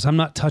shit for us. I'm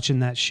not touching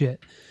that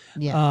shit.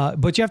 Yeah.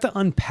 But you have to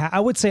unpack. I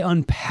would say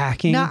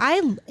unpacking. No,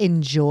 I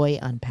enjoy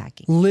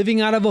unpacking.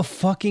 Living out of a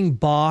fucking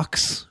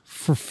box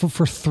for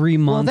 3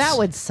 months. Well, that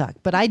would suck.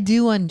 But I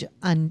do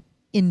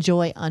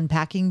enjoy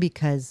unpacking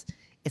because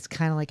it's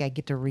kind of like I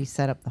get to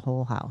reset up the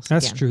whole house.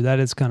 That's again. true. That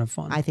is kind of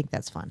fun. I think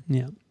that's fun.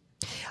 Yeah.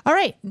 All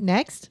right.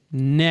 Next,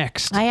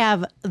 I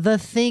have the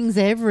things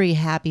every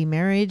happy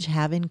marriage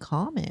have in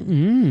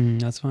common.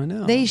 Let's find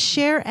out. They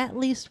share at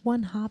least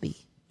one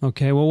hobby.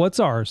 Okay. Well, what's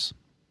ours?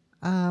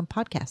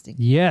 Podcasting.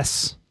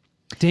 Yes.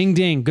 Ding,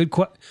 ding.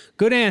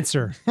 Good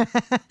answer.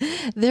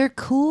 They're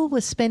cool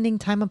with spending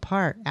time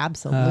apart.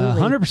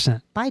 Absolutely.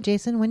 100%. Bye,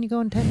 Jason. When you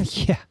go in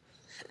tennis?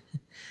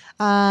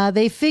 Yeah.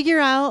 They figure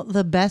out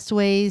the best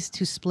ways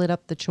to split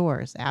up the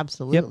chores.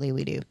 Absolutely,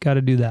 we do. Got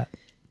to do that.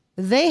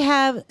 They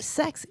have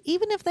sex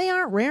even if they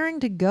aren't raring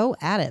to go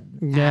at it.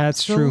 Yeah,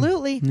 that's true.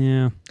 Absolutely.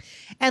 Yeah.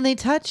 And they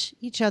touch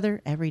each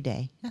other every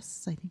day.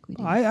 Yes, I think we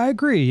do. I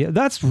agree.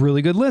 That's a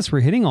really good list. We're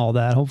hitting all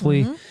that.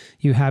 Hopefully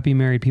you happy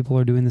married people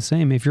are doing the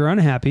same. If you're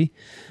unhappy,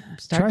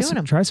 Start doing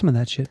them. Try some of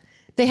that shit.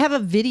 They have a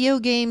video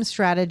game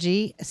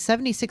strategy.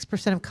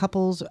 76% of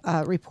couples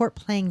report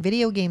playing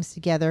video games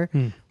together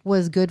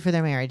was good for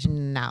their marriage.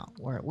 No,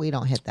 we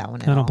don't hit that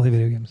one at all. I don't play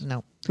video games.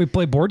 No. We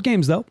play board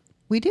games, though.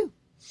 We do.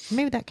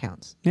 Maybe that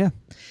counts. Yeah.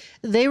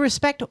 They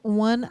respect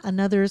one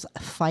another's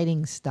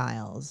fighting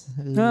styles.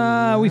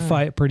 We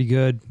fight pretty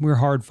good. We're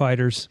hard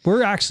fighters.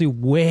 We're actually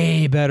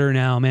way better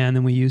now, man,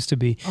 than we used to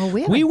be. Oh,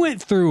 we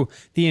went through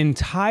the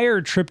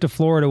entire trip to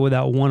Florida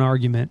without one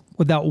argument.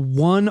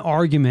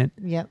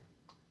 Yep.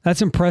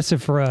 That's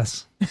impressive for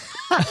us.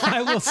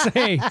 I will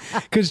say,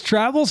 because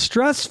travel's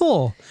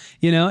stressful,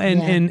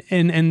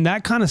 and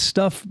that kind of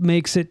stuff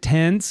makes it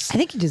tense. I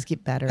think you just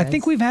get better. I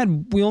think we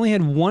only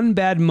had one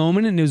bad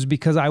moment, and it was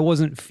because I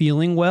wasn't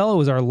feeling well. It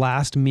was our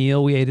last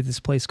meal. We ate at this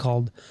place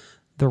called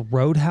the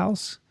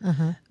Roadhouse.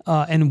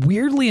 And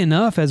weirdly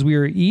enough, as we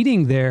were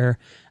eating there,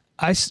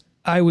 I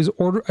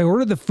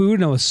ordered the food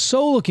and I was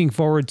so looking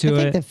forward to it.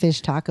 I think the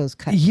fish tacos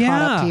caught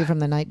up to you from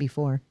the night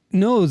before.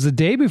 No, it was the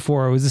day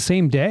before. It was the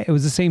same day. It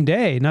was the same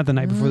day, not the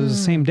night before. It was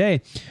the same day.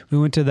 We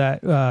went to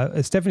that.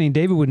 Stephanie and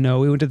David would know.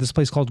 We went to this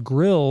place called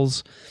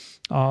Grills.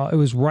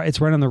 It's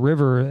right on the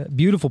river.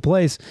 Beautiful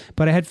place.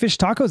 But I had fish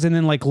tacos, and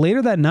then like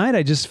later that night,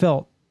 I just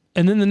felt.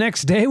 And then the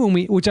next day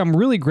which I'm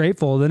really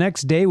grateful. The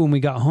next day when we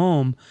got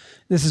home,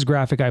 this is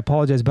graphic. I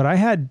apologize, but I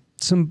had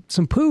some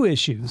poo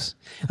issues.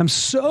 I'm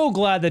so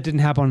glad that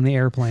didn't happen on the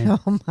airplane.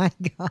 Oh my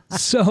God.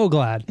 So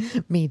glad.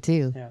 Me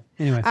too. Yeah.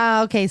 Anyway.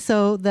 Okay.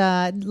 So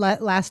the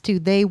last two,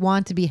 they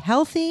want to be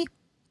healthy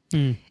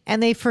and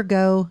they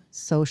forgo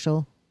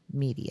social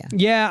media.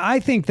 Yeah. I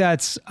think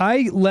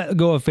I let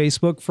go of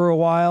Facebook for a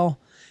while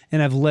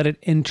and I've let it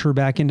enter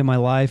back into my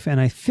life. And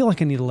I feel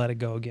like I need to let it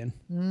go again.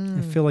 I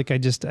feel like I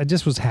just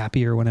was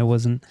happier when I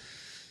wasn't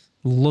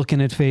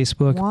looking at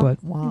Facebook,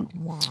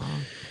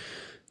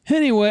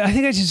 anyway, I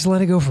think I just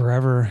let it go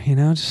forever,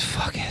 just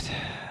fuck it.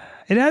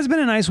 It has been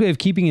a nice way of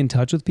keeping in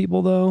touch with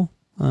people though.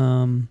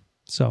 And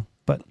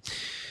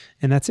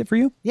that's it for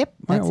you? Yep.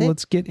 All right, well,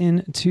 let's get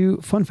into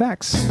fun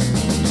facts.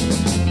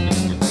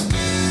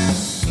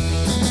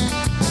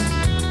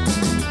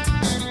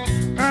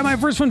 All right, my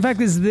first fun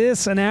fact is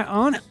this. On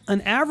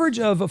an average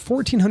of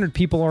 1,400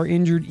 people are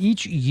injured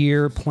each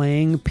year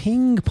playing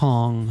ping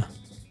pong.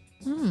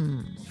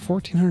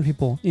 1,400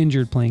 people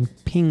injured playing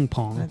ping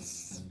pong.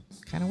 That's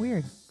kind of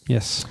weird.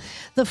 Yes.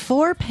 The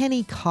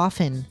 4-penny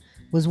coffin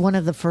was one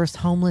of the first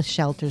homeless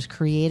shelters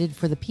created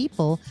for the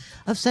people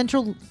of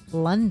central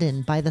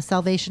London by the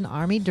Salvation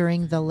Army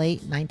during the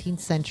late 19th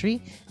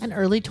century and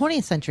early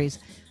 20th centuries.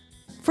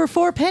 For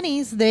 4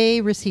 pennies, they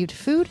received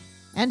food,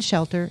 and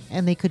shelter,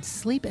 and they could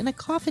sleep in a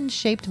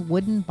coffin-shaped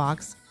wooden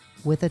box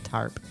with a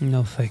tarp.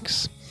 No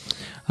thanks.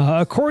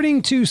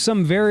 According to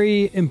some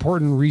very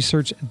important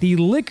research, the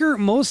liquor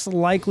most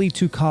likely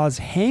to cause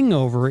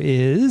hangover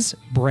is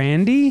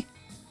brandy,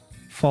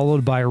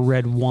 followed by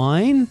red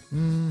wine,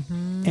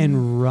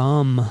 and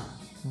rum.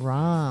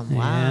 Rum.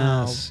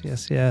 Wow.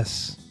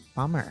 Yes.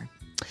 Bummer.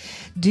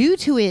 Due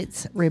to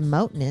its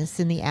remoteness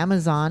in the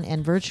Amazon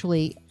and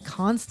virtually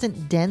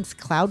constant dense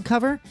cloud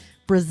cover,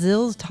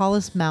 Brazil's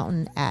tallest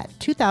mountain at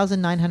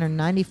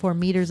 2,994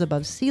 meters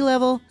above sea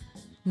level,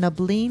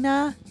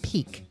 Neblina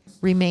Peak,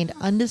 remained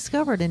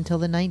undiscovered until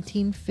the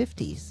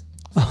 1950s.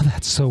 Oh,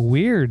 that's so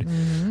weird.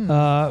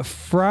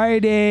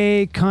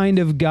 Friday kind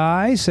of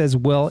guy says,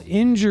 well,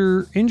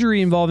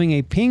 injury involving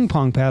a ping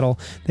pong paddle.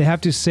 They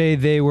have to say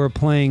they were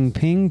playing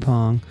ping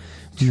pong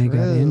when they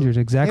got injured.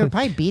 Exactly. They were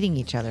probably beating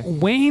each other.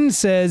 Wayne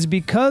says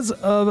because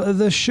of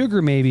the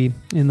sugar maybe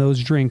in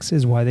those drinks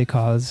is why they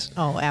cause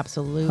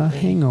absolutely a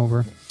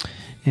hangover.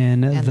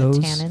 And those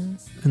the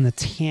tannins. And the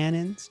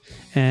tannins.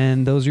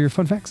 And those are your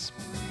fun facts.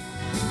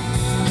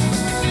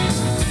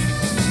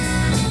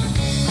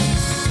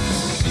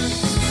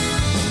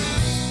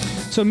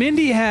 So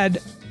Mindy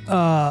had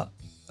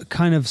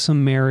kind of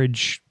some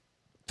marriage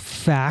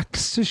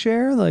facts to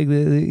share, like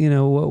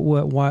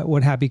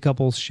what happy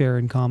couples share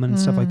in common and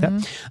stuff like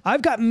that.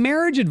 I've got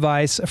marriage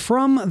advice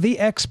from the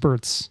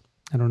experts.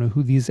 I don't know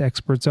who these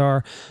experts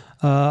are.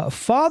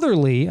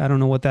 Fatherly, I don't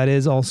know what that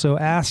is, also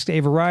asked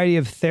a variety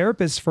of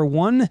therapists for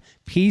one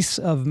piece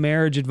of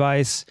marriage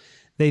advice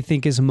they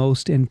think is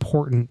most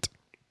important.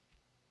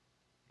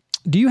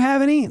 Do you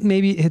have any?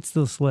 Maybe it hits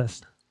this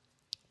list.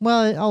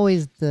 Well,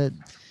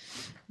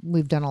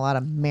 we've done a lot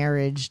of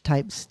marriage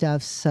type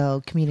stuff,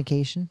 so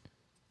communication.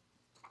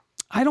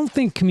 I don't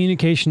think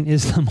communication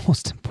is the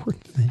most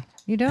important thing.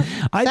 You don't?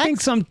 I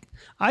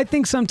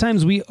think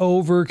sometimes we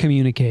over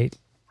communicate.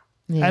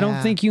 Yeah. I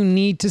don't think you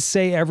need to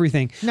say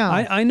everything. No.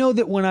 I know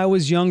that when I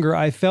was younger,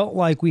 I felt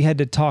like we had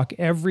to talk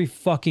every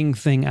fucking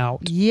thing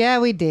out. Yeah,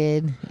 we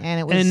did.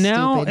 And it was And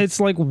now stupid. it's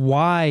like,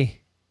 why?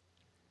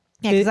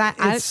 Yeah,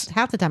 because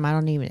half the time I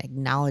don't even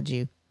acknowledge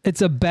you.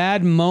 It's a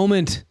bad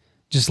moment.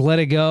 Just let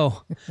it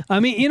go. I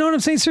mean, you know what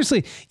I'm saying?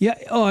 Seriously. Yeah.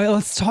 Oh,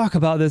 let's talk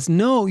about this.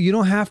 No, you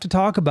don't have to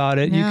talk about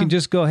it. Yeah. You can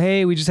just go,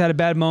 hey, we just had a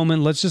bad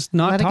moment. Let's just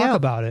not talk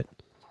about it.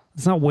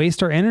 Let's not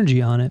waste our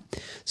energy on it.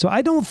 So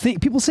I don't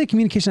think, people say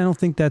communication. I don't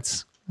think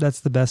that's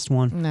the best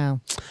one. No.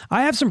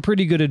 I have some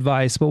pretty good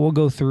advice, but we'll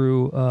go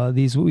through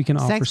these. We can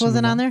offer. Sex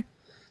wasn't on there?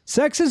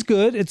 Sex is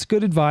good. It's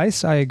good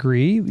advice. I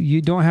agree.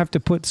 You don't have to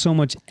put so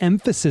much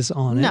emphasis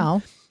on it.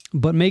 No.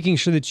 But making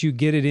sure that you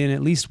get it in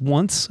at least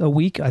once a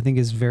week, I think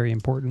is very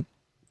important.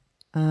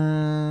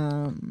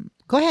 Go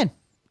ahead.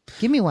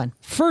 Give me one.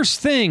 First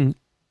thing,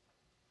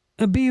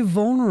 be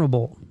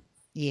vulnerable.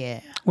 Yeah.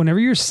 Whenever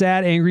you're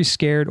sad, angry,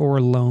 scared, or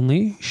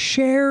lonely,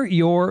 share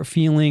your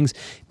feelings.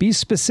 Be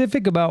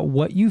specific about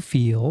what you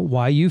feel,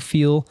 why you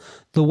feel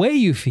the way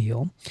you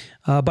feel.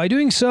 By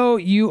doing so,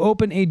 you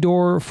open a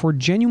door for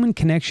genuine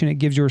connection. It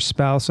gives your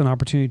spouse an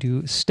opportunity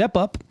to step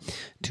up,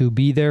 to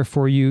be there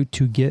for you,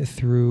 to get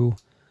through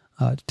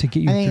to get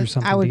you through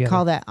something I would together.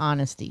 call that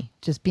honesty.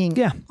 Just being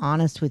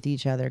honest with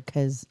each other,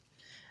 because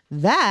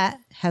that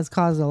has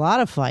caused a lot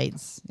of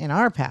fights in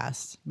our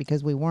past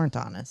because we weren't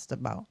honest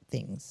about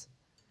things.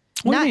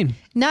 What do you mean?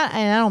 And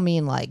I don't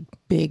mean like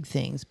big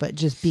things, but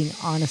just being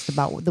honest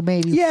about the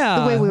way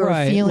we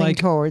were feeling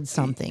towards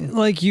something.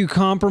 Like you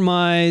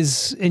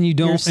compromise and you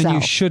don't, and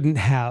you shouldn't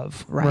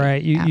have,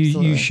 right?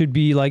 You should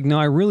be like, no,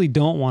 I really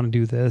don't want to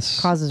do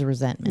this. Causes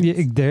resentment.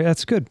 Yeah,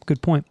 that's good.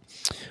 Good point.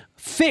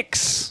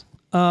 Fix.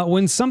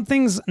 When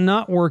something's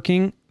not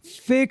working,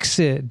 fix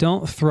it.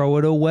 Don't throw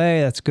it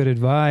away. That's good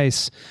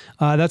advice.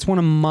 That's one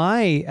of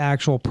my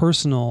actual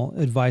personal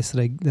advice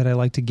that I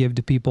like to give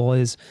to people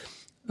is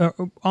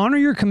honor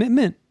your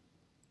commitment.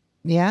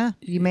 Yeah,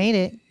 you made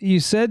it. You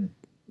said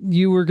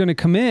you were going to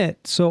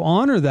commit, so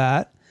honor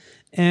that.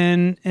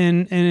 And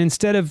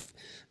instead of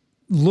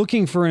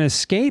looking for an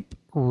escape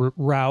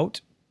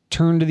route,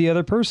 turn to the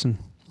other person.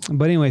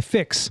 But anyway,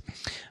 fix.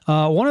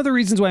 One of the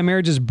reasons why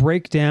marriages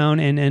break down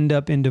and end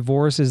up in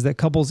divorce is that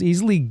couples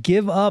easily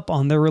give up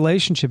on their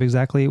relationship.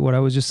 Exactly what I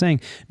was just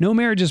saying. No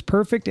marriage is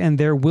perfect, and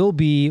there will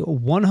be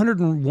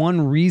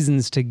 101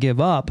 reasons to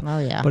give up. Oh,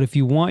 yeah. But if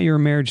you want your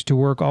marriage to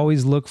work,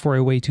 always look for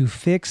a way to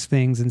fix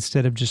things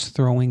instead of just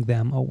throwing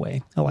them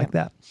away. I like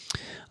that.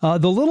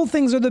 The little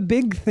things are the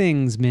big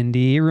things,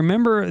 Mindy.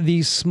 Remember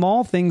these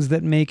small things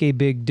that make a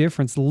big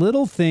difference.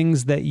 Little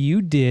things that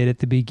you did at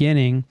the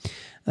beginning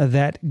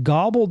that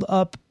gobbled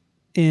up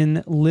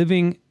in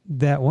living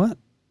that what?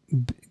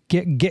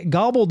 Get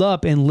gobbled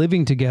up in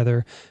living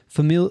together.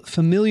 Familiarity.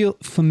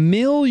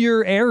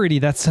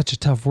 That's such a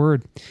tough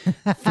word.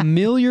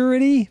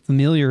 Familiarity.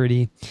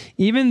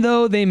 Even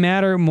though they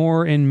matter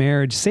more in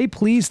marriage. Say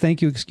please,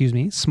 thank you, excuse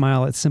me.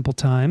 Smile at simple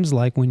times,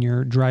 like when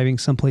you're driving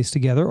someplace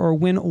together or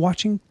when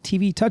watching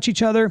TV. Touch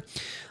each other,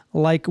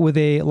 like with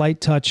a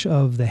light touch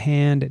of the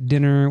hand at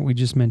dinner. We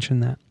just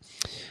mentioned that.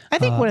 I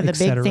think one of the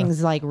big cetera.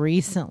 things like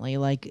recently,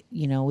 like,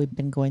 you know, we've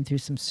been going through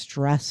some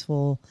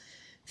stressful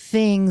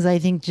things. I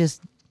think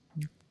just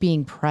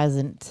being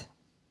present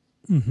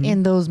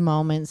in those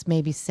moments,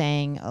 maybe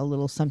saying a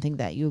little something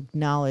that you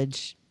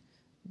acknowledge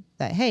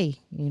that, hey,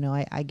 you know,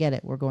 I get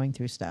it. We're going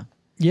through stuff.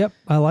 Yep,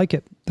 I like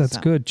it. That's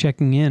good.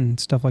 Checking in,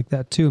 stuff like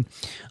that too.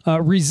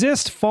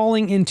 Resist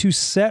falling into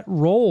set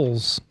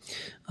roles.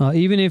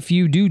 Even if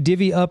you do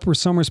divvy up or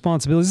some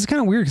responsibilities, it's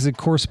kind of weird because it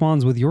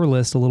corresponds with your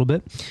list a little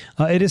bit.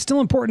 It is still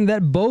important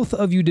that both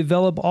of you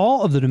develop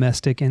all of the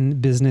domestic and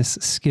business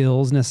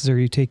skills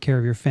necessary to take care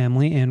of your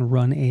family and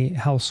run a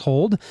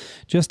household,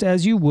 just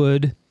as you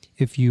would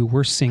if you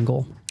were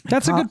single.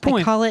 That's a good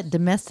point. I call it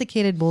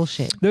domesticated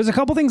bullshit. There's a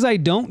couple things I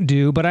don't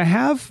do, but I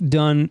have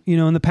done, you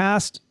know, in the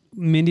past,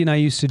 Mindy and I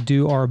used to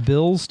do our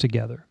bills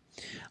together.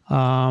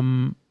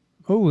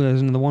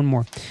 There's another one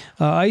more.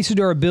 I used to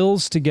do our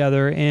bills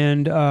together,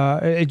 and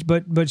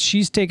but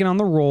she's taken on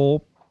the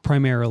role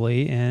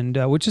primarily, and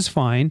which is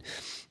fine.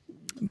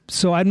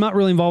 So I'm not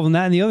really involved in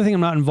that. And the other thing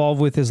I'm not involved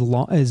with is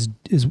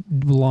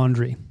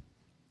laundry.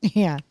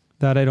 Yeah,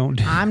 that I don't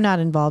do. I'm not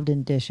involved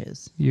in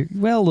dishes.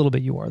 Well, a little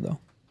bit you are though.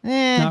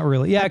 Not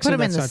really. Yeah, actually,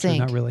 that's not true.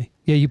 Not really.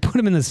 Yeah, you put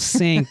them in the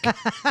sink.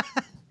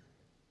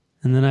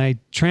 And then I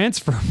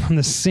transfer from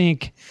the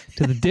sink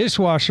to the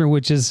dishwasher,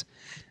 which is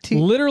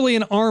literally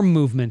an arm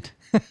movement.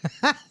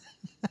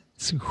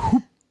 So,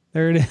 whoop,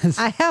 there it is.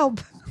 I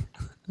help.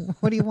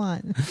 What do you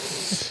want?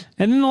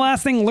 And then the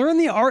last thing, learn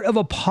the art of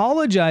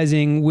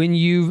apologizing when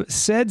you've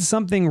said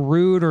something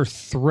rude or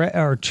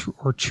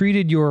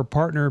treated your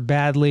partner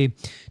badly.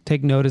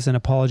 Take notice and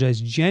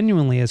apologize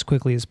genuinely as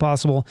quickly as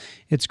possible.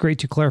 It's great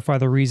to clarify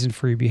the reason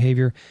for your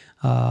behavior.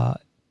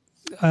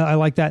 I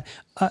like that.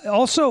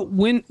 Also,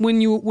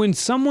 when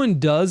someone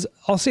does,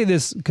 I'll say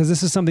this because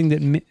this is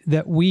something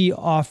that we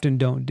often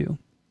don't do.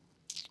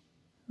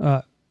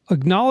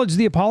 Acknowledge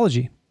the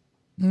apology.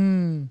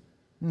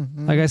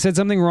 Like I said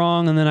something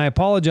wrong, and then I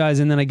apologize,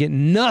 and then I get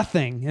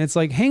nothing. And it's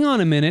like, hang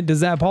on a minute, does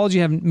that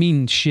apology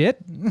mean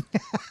shit?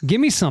 Give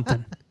me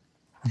something.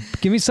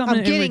 Give me something.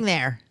 I'm getting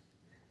there.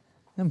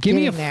 Give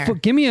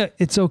me a.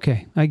 It's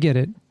okay. I get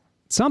it.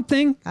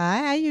 Something.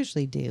 I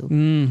usually do.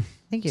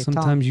 I think you're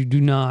sometimes you do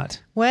not.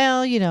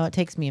 Well, you know, it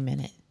takes me a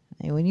minute.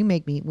 When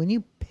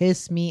you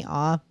piss me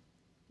off,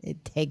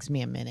 it takes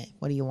me a minute.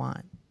 What do you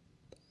want?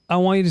 I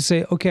want you to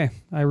say, okay,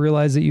 I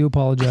realize that you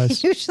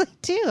apologize. I usually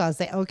do. I'll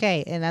say,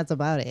 okay, and that's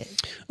about it.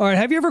 All right.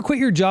 Have you ever quit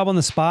your job on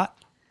the spot?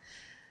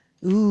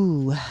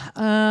 Ooh.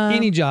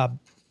 Any job.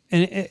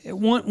 And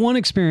one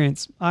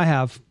experience I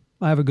have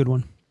a good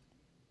one.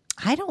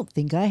 I don't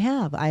think I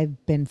have.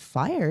 I've been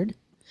fired.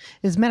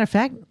 As a matter of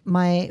fact,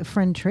 my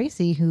friend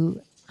Tracy, who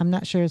I'm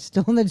not sure is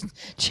still in the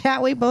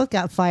chat, we both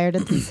got fired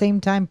at the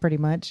same time pretty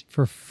much.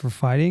 For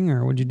fighting,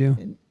 or what'd you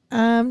do?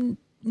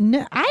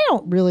 No, I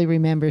don't really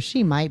remember.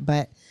 She might,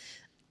 but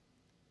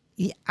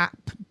yeah,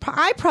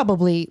 I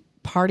probably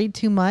partied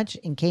too much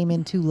and came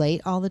in too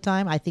late all the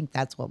time. I think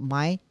that's what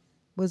my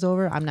was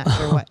over. I'm not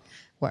sure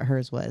what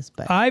hers was,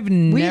 but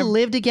we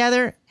lived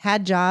together,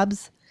 had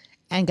jobs,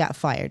 and got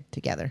fired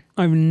together.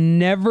 I've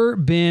never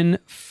been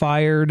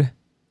fired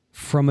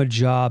from a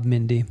job,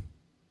 Mindy.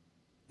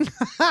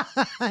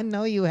 I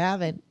know you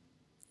haven't.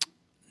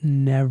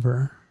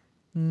 Never.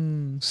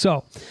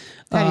 So,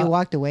 have you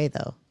walked away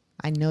though?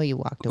 I know you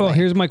walked away. Oh,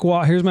 here's my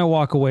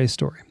walk away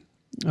story.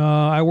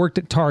 I worked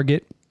at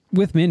Target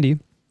with Mindy,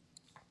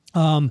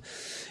 and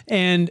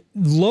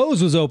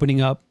Lowe's was opening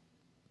up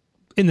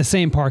in the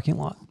same parking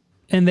lot,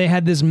 and they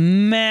had this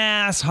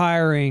mass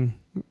hiring,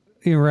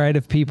 right,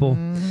 of people.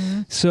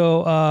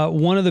 So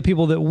one of the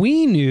people that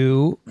we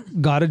knew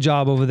got a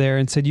job over there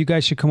and said, "You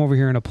guys should come over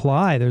here and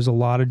apply. There's a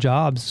lot of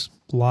jobs,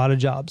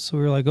 So we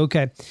were like,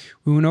 okay.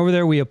 We went over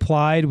there. We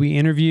applied. We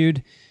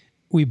interviewed.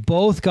 We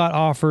both got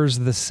offers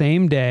the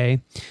same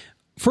day.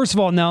 First of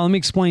all, now let me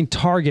explain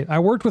Target. I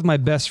worked with my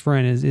best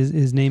friend.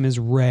 His name is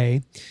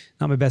Ray.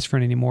 Not my best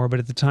friend anymore, but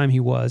at the time he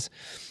was.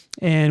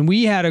 And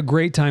we had a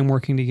great time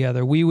working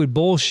together. We would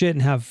bullshit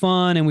and have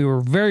fun, and we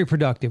were very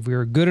productive. We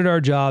were good at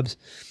our jobs.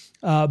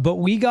 But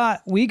we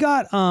got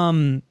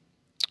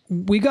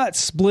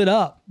split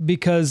up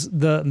because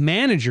the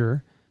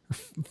manager,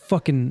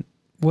 fucking,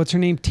 what's her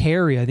name?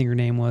 Terry, I think her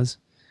name was.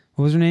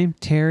 What was her name?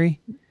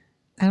 Terry?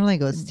 I don't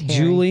think it was Terry.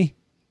 Julie?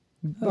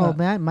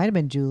 That might have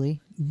been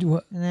Julie.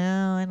 No,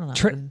 I don't know.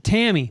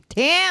 Tammy.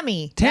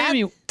 Tammy. That's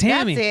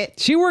it.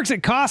 She works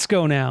at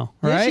Costco now,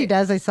 right? Yeah, she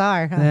does. I saw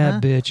her.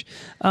 That bitch.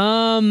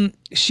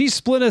 She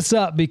split us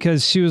up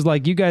because she was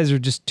like, you guys are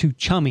just too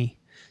chummy.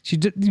 She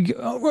did,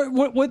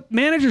 what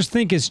managers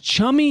think is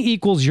chummy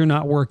equals you're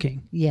not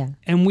working. Yeah.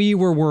 And we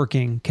were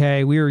working,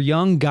 okay? We were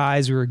young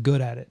guys. We were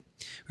good at it.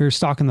 We were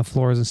stocking the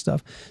floors and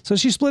stuff. So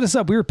she split us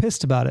up. We were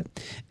pissed about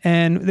it.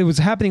 And it was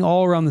happening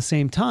all around the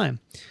same time.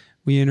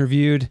 We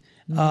interviewed.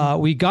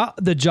 We got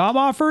the job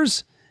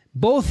offers.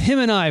 Both him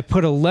and I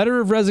put a letter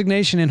of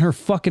resignation in her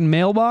fucking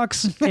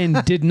mailbox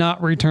and did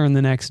not return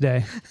the next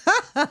day.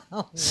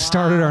 Wow.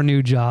 Started our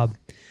new job.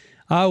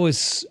 I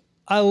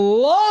I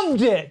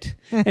loved it.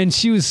 And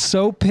she was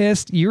so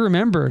pissed. You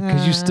remember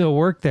because you still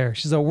work there.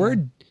 She's like,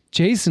 where'd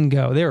Jason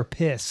go? They were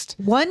pissed.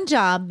 One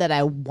job that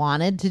I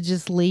wanted to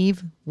just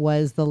leave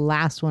was the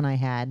last one I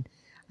had.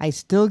 I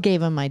still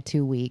gave him my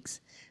 2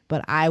 weeks,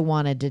 but I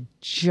wanted to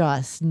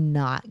just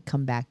not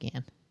come back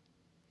in.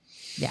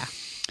 Yeah.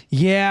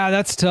 Yeah,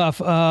 that's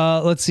tough.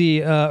 Let's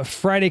see.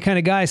 Friday kind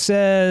of guy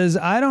says,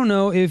 I don't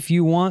know if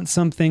you want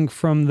something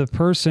from the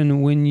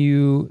person when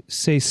you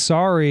say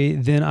sorry,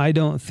 then I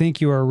don't think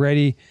you are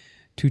ready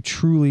to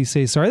truly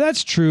say sorry.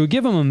 That's true.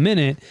 Give them a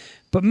minute.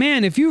 But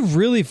man, if you've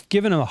really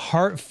given a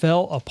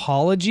heartfelt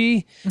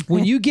apology,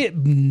 when you get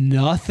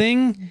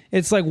nothing,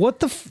 it's like, what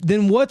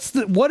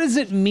does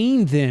it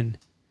mean then?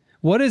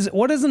 What is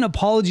an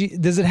apology?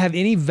 Does it have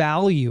any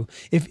value?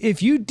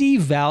 If you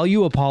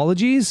devalue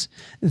apologies,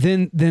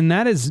 then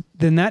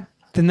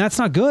that's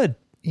not good.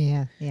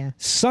 Yeah.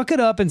 Suck it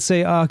up and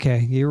say, okay,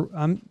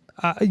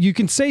 you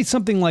can say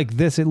something like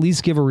this, at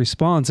least give a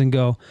response and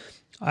go,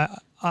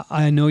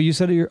 I know you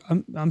said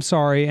I'm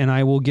sorry and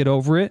I will get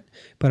over it,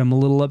 but I'm a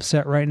little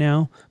upset right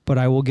now, but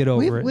I will get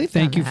over it.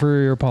 Thank you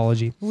for your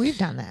apology. We've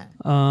done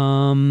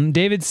that.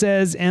 David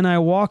says, and I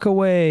walk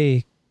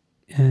away.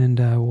 And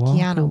I walk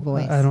Keanu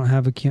voice. I don't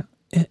have a Keanu.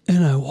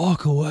 And I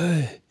walk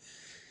away.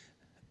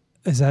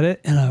 Is that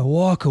it? And I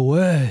walk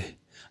away.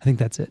 I think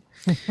that's it.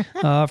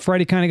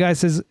 Friday kind of guy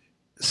says,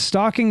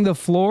 stocking the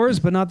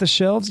floors, but not the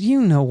shelves. You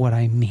know what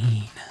I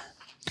mean.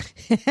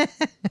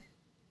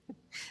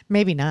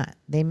 Maybe not.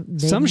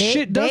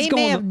 Shit does go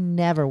They may on have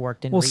never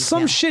worked in retail.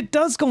 some shit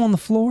does go on the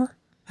floor.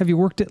 Have you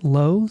worked at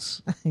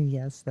Lowe's?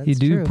 Yes, that's You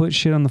do true. put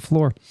shit on the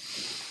floor.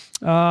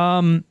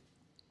 Anyway,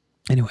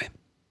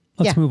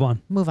 let's move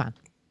on. Move on.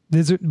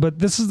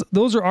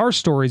 Those are our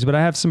stories, but I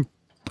have some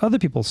other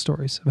people's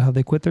stories about how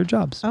they quit their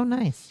jobs. Oh,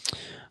 nice.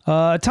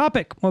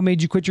 Topic: what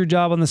made you quit your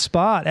job on the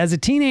spot? As a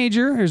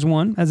teenager, here's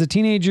one. As a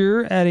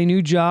teenager at a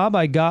new job,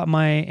 I got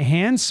my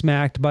hand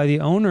smacked by the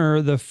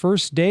owner the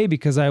first day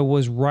because I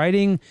was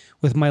writing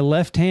with my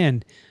left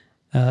hand.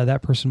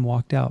 That person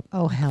walked out.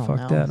 Oh, hell Fuck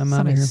no. that. I'm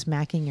out of Somebody here.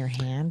 smacking your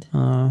hand.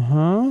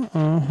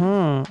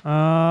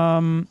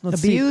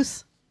 Let's see.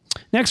 Abuse.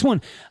 Next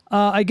one.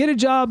 I get a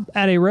job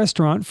at a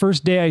restaurant.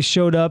 First day I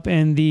showed up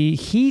and the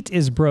heat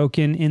is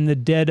broken in the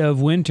dead of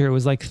winter. It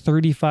was like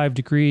 35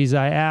 degrees.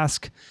 I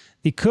ask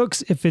the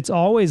cooks if it's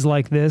always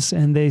like this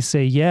and they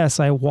say yes.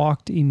 I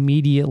walked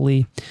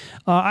immediately.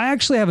 I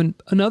actually have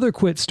another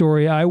quit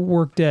story. I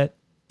worked at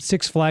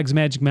Six Flags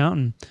Magic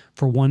Mountain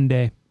for one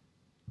day.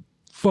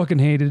 Fucking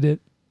hated it.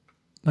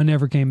 I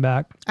never came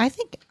back. I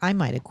think I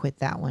might have quit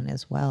that one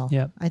as well.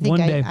 Yeah, I think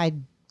one day. I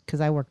because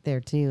I worked there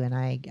too, and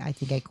I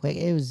think I quit.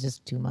 It was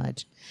just too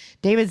much.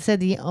 David said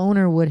the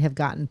owner would have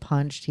gotten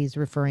punched. He's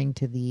referring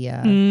to the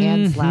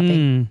hand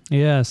slapping.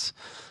 Yes.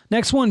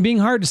 Next one, being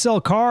hard to sell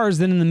cars.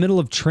 Then in the middle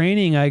of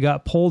training, I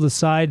got pulled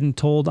aside and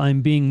told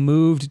I'm being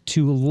moved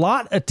to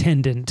lot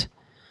attendant.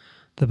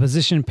 The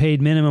position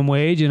paid minimum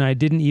wage, and I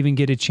didn't even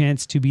get a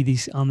chance to be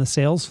on the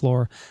sales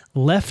floor.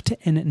 Left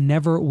and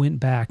never went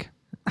back.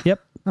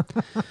 Yep.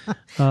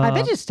 I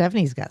bet you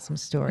Stephanie's got some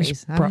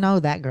stories. I know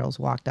that girl's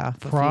walked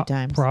off a few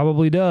times.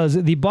 Probably does.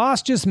 The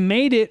boss just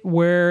made it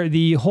where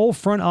the whole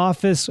front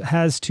office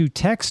has to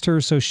text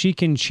her so she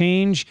can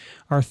change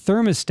our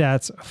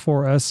thermostats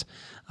for us.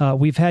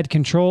 We've had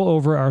control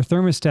over our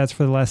thermostats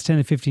for the last 10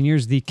 to 15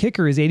 years. The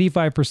kicker is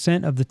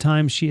 85% of the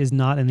time she is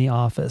not in the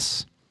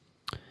office.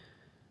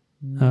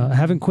 I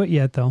haven't quit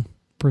yet, though.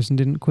 Person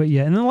didn't quit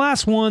yet. And the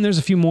last one, there's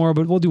a few more,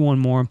 but we'll do one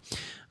more.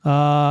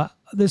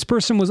 This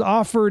person was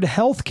offered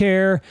health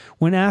care.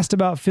 When asked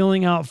about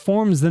filling out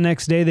forms the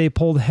next day, they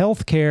pulled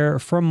health care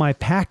from my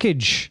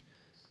package.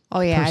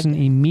 Oh, yeah. Person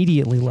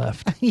immediately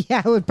left.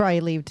 Yeah, I would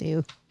probably leave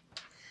too.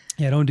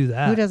 Yeah, don't do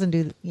that. Who doesn't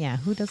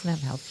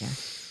have health care?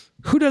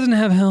 Who doesn't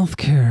have health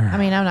care? I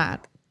mean, I'm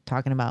not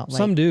talking about like,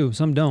 some do,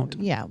 some don't.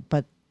 Yeah,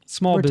 but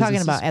We're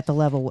talking about at the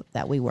level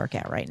that we work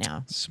at right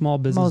now. Small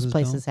businesses. Most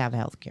places have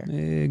health care.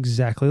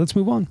 Exactly. Let's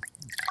move on.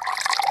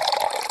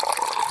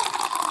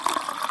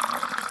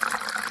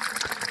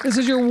 This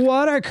is your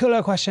water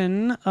cooler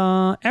question.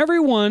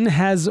 Everyone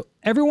has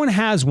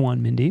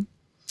one, Mindy.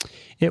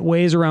 It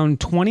weighs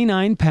around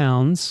 29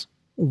 pounds.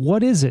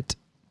 What is it?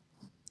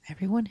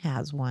 Everyone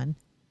has one.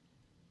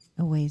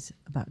 It weighs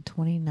about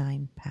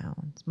 29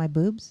 pounds. My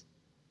boobs?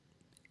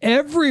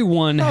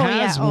 Everyone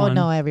has one. Oh,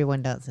 no,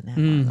 everyone doesn't have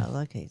one. Though.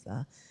 Okay, so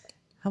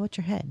how about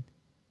your head?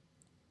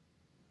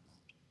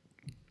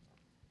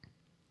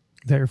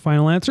 Is that your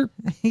final answer?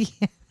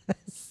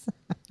 Yes.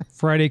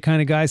 Friday kind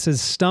of guy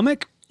says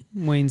stomach.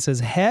 Wayne says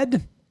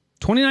head.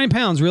 29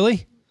 pounds,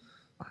 really?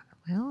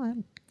 Well,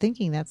 I'm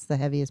thinking that's the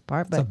heaviest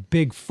part. It's but a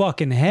big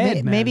fucking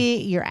head, man. Maybe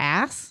your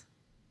ass?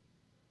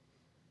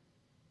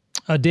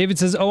 David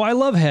says, oh, I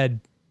love head.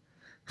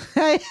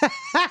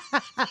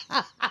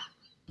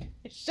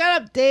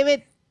 Shut up,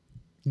 David.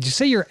 Did you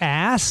say your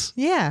ass?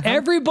 Yeah.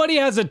 Everybody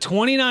has a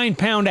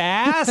 29-pound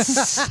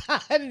ass.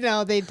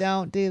 No, they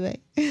don't, do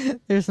they?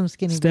 There's some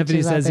skinny Stephanie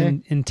bitches says out there.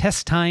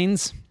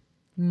 intestines.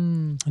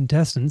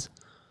 Intestines.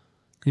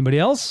 Anybody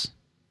else?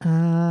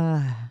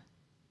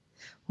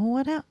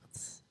 What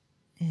else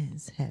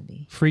is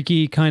heavy?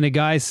 Freaky kind of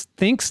guy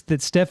thinks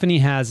that Stephanie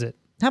has it.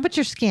 How about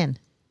your skin?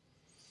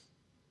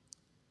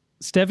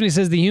 Stephanie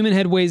says the human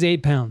head weighs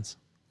 8 pounds.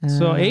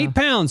 So 8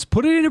 pounds.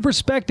 Put it into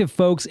perspective,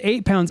 folks.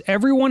 8 pounds.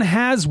 Everyone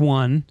has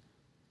one.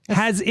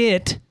 Has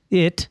it.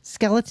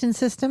 Skeleton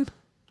system?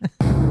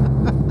 I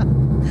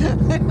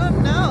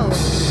don't know.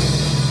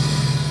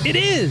 It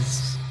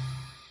is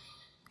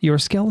your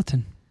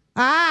skeleton.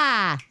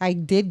 I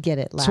did get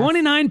it last.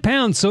 29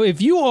 pounds. So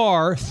if you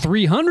are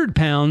 300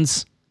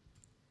 pounds,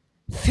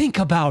 think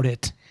about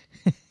it.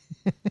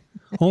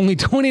 Only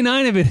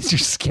 29 of it is your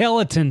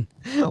skeleton.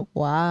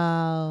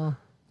 Wow.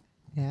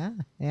 Yeah.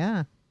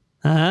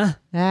 Huh?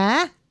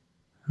 Huh?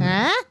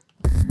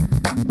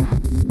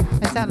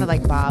 That sounded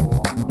like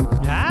Bob.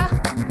 Huh?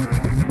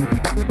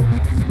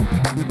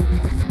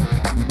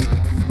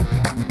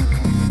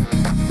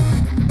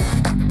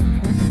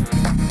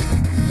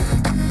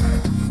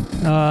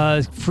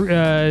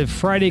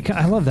 Friday.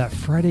 I love that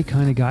Friday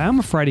kind of guy. I'm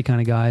a Friday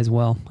kind of guy as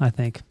well. I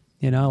think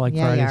I like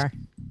Fridays.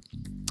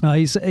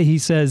 He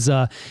says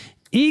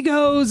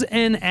egos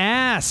and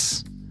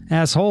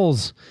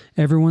assholes.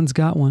 Everyone's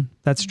got one.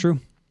 That's true.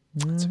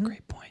 That's a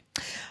great point.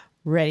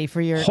 Ready for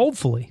your...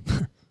 Hopefully,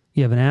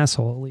 you have an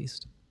asshole at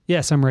least.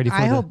 Yes, I'm ready for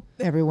I hope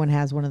everyone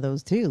has one of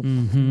those too.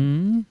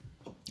 Mm-hmm.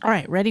 All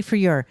right, ready for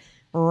your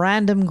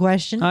random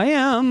question? I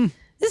am.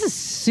 This is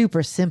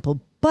super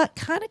simple, but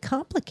kind of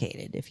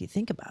complicated if you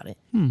think about it.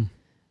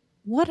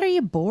 What are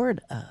you bored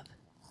of?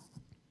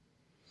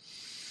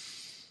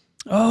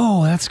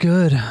 Oh, that's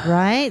good.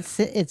 Right?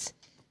 It's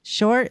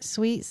short,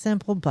 sweet,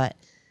 simple, but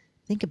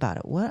think about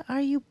it. What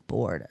are you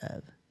bored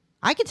of?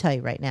 I can tell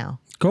you right now.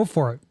 Go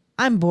for it.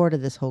 I'm bored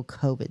of this whole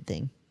COVID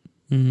thing.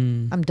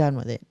 I'm done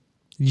with it.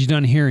 You're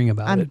done hearing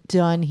about it. I'm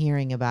done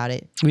hearing about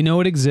it. We know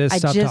it exists.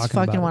 Stop I just talking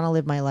fucking about want to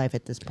live my life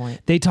at this point.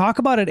 They talk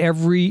about it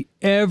every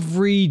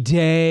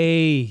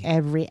day.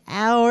 Every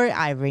hour,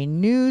 every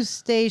news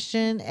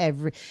station,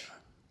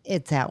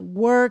 it's at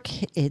work,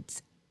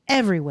 it's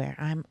everywhere.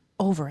 I'm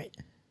over it.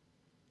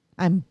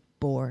 I'm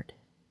bored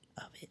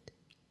of it.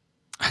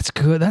 That's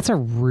good. That's a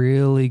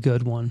really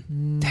good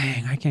one.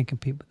 Dang, I can't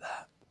compete with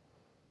that.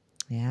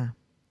 Yeah.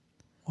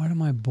 What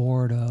am I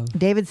bored of?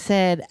 David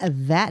said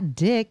that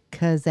dick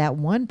because at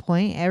one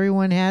point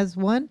everyone has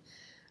one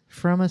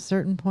from a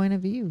certain point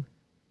of view.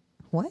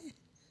 What?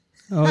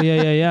 Oh,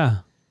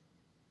 yeah.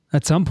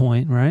 At some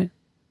point, right?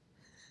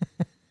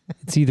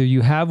 It's either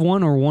you have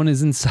one or one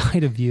is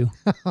inside of you.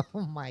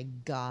 Oh, my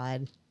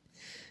God.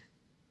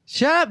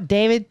 Shut up,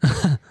 David.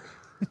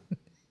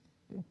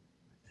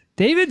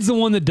 David's the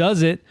one that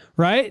does it,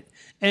 right?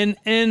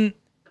 And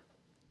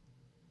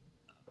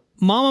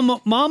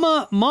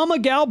Mama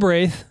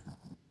Galbraith,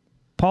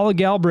 Paula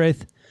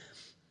Galbraith,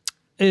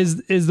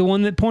 is the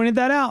one that pointed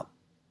that out.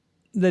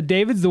 That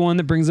David's the one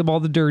that brings up all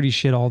the dirty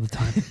shit all the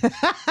time.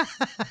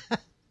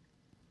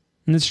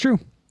 And it's true.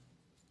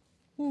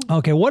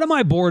 Okay, what am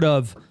I bored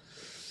of?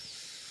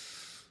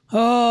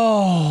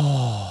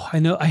 Oh, I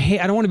know. I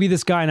don't want to be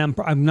this guy, and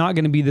I'm not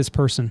going to be this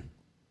person.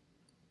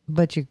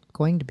 But you're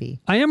going to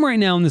be. I am right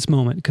now in this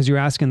moment because you're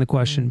asking the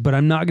question, but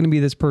I'm not going to be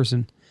this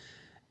person.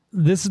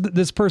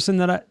 This person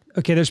that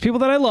there's people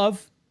that I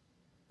love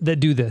that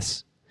do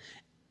this,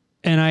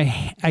 and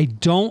I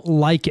don't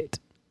like it.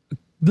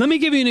 Let me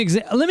give you an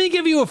example. Let me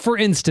give you for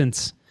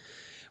instance.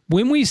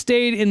 When we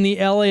stayed in the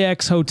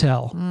LAX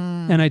hotel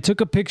and I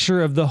took a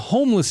picture of the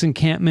homeless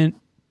encampment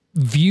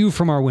view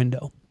from our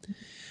window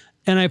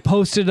and I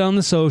posted it on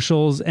the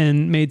socials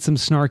and made some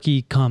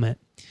snarky comment.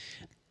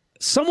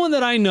 Someone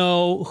that I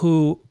know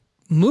who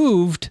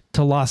moved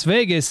to Las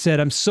Vegas said,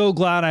 "I'm so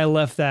glad I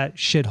left that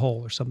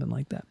shithole," or something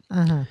like that.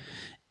 Uh-huh.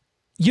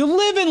 You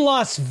live in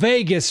Las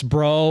Vegas,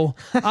 bro.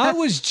 I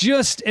was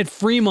just at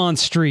Fremont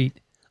Street.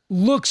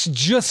 Looks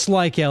just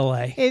like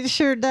LA. It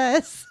sure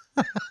does.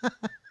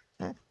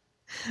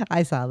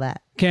 I saw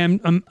that. Okay,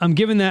 I'm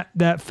giving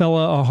that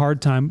fella a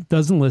hard time.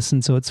 Doesn't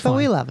listen, so it's fine. But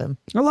we love him.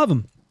 I love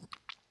him.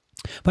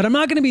 But I'm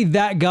not going to be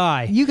that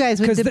guy. You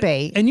guys would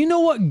debate. And you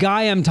know what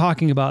guy I'm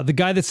talking about? The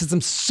guy that says, "I'm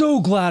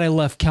so glad I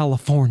left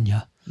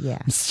California." Yeah.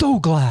 I'm so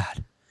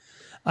glad.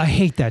 I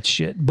hate that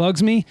shit.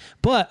 Bugs me.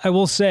 But I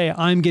will say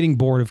I'm getting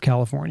bored of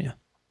California.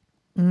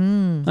 I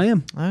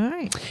am. All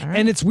right.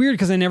 And it's weird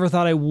because I never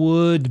thought I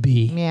would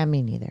be. Yeah,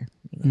 me neither.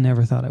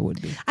 Never thought I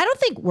would be. I don't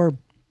think we're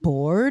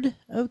bored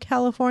of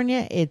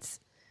California.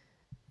 It's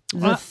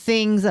the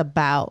things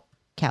about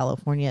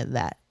California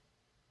that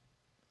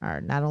are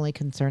not only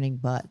concerning,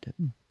 but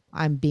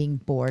I'm being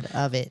bored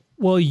of it.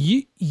 Well,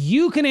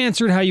 you can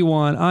answer it how you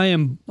want.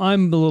 I'm a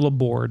little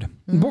bored.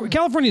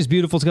 California is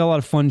beautiful. It's got a lot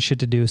of fun shit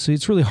to do. So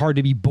it's really hard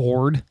to be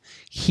bored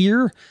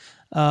here,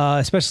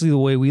 especially the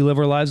way we live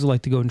our lives. We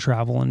like to go and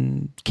travel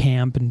and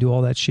camp and do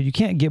all that shit. You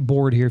can't get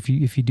bored here if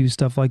you do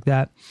stuff like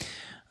that.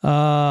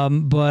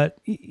 But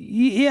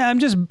yeah, I'm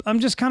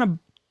just kind of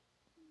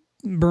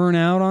burn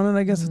out on it.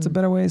 I guess that's a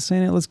better way of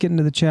saying it. Let's get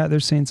into the chat. They're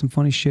saying some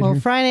funny shit here.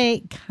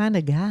 Friday kind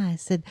of guy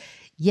said,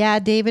 "Yeah,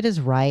 David is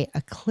right.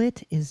 A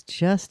clit is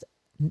just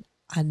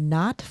a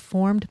not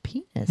formed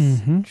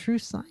penis. True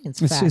science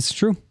fact. It's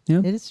true. Yeah.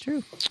 It is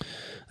true.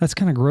 That's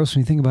kind of gross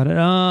when you think about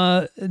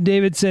it.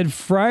 David said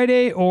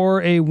Friday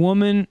or a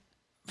woman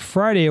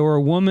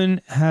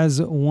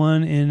has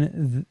one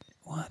in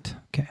what?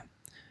 Okay.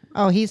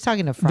 Oh, he's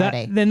talking to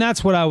Friday. Then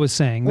that's what I was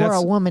saying. Or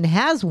a woman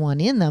has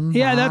one in them.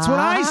 Yeah, that's what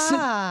I said.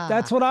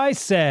 That's what I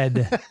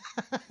said.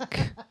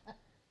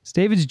 It's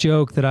David's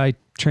joke that I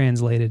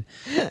translated.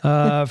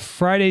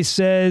 Friday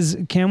says,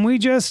 can we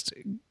just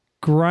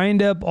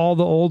grind up all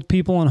the old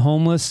people and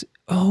homeless?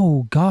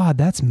 Oh, God,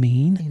 that's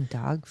mean. In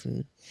dog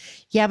food.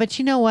 Yeah, but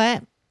you know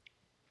what?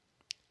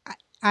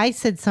 I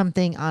said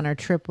something on our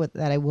trip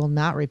that I will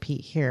not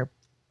repeat here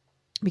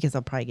because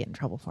I'll probably get in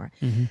trouble for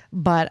it.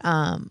 But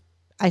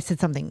I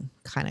said something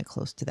kind of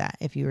close to that,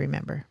 if you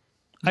remember.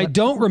 I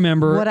don't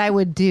remember. What I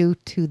would do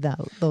to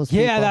those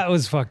people. Yeah, that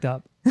was fucked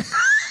up.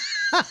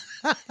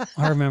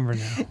 I remember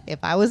now. If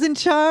I was in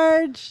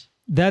charge.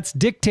 That's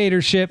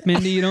dictatorship,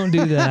 Mindy. You don't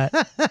do that.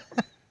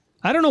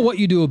 I don't know what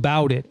you do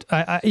about it.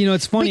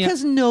 It's funny.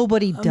 Because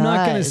nobody does. I'm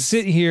not going to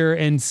sit here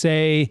and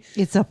say...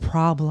 It's a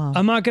problem.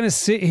 I'm not going to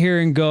sit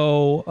here and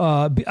go...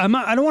 I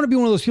don't want to be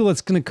one of those people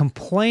that's going to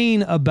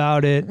complain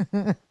about it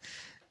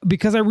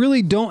because I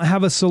really don't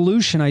have a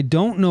solution. I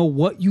don't know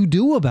what you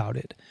do about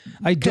it.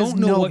 I don't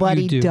know what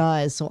you do. Nobody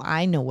does, so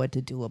I know what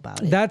to do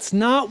about it. That's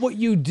not what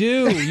you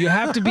do. You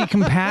have to be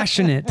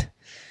compassionate.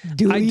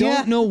 I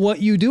don't know what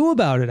you do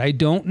about it. I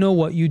don't know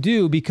what you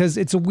do because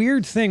it's a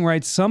weird thing,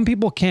 right? Some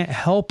people can't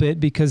help it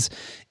because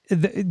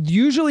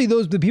usually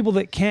the people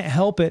that can't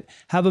help it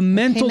have a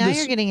mental. Now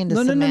you're getting into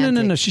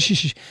no.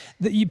 Shh.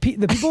 The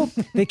people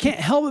they can't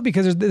help it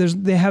because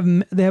they have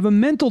a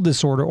mental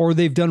disorder or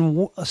they've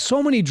done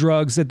so many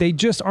drugs that they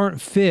just aren't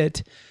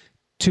fit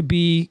to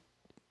be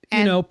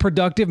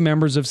productive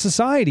members of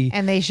society,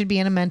 and they should be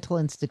in a mental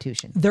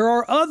institution. There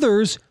are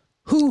others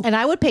who, and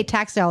I would pay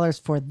tax dollars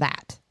for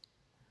that.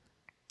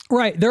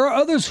 Right. There are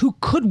others who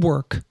could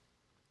work,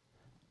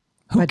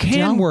 who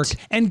can work.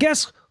 And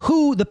guess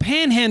who the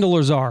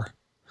panhandlers are?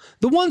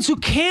 The ones who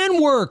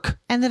can work.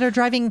 And that are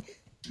driving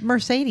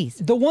Mercedes.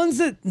 The ones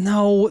that,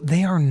 no,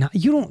 they are not.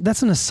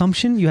 That's an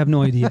assumption. You have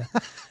no idea.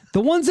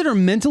 The ones that are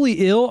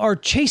mentally ill are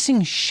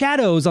chasing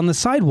shadows on the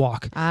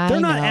sidewalk.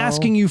 They're not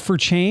asking you for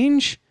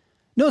change.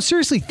 No,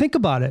 seriously, think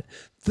about it.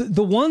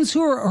 The ones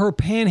who are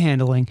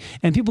panhandling,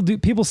 and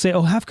people say,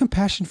 oh, have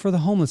compassion for the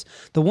homeless.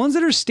 The ones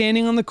that are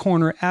standing on the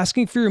corner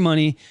asking for your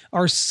money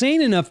are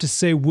sane enough to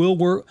say, we'll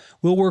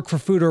work for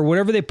food or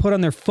whatever they put on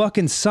their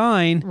fucking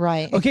sign.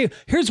 Right. Okay,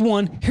 here's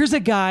one. Here's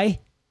a guy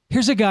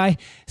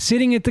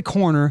sitting at the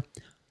corner,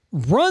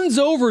 runs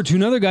over to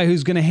another guy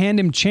who's going to hand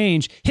him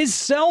change. His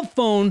cell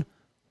phone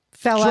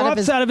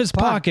drops out of his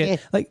pocket.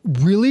 Like,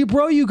 really,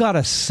 bro? You got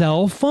a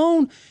cell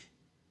phone?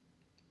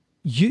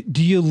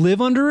 Do you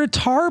live under a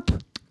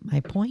tarp? My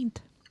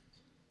point.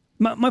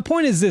 My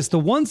point is this. The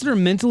ones that are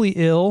mentally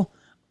ill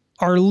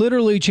are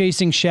literally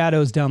chasing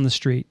shadows down the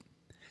street.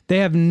 They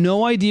have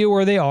no idea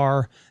where they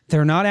are.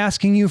 They're not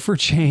asking you for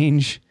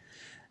change.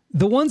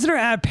 The ones that are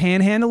at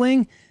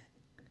panhandling,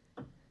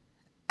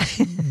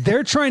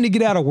 they're trying to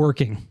get out of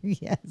working.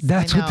 Yes,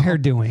 that's what they're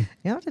doing.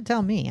 You don't have to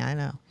tell me. I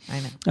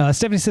know.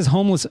 Stephanie says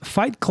homeless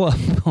fight club.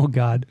 Oh,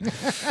 God.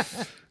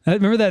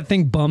 Remember that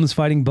thing, bums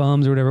fighting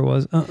bums or whatever it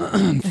was?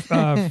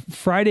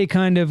 Friday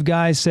kind of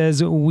guy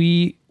says,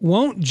 we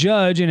won't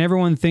judge and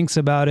everyone thinks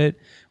about it.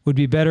 Would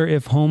be better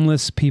if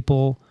homeless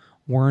people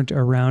weren't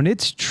around.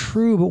 It's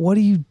true, but what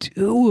do you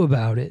do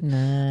about it?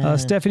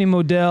 Stephanie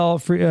Modell,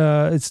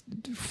 it's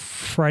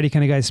Friday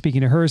kind of guy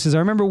speaking to her, says, I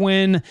remember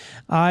when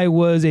I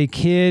was a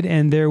kid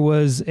and there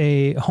was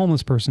a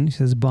homeless person, he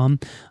says bum,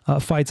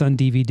 fights on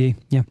DVD.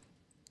 Yeah.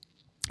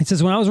 It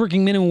says, when I was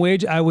working minimum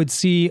wage, I would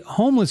see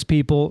homeless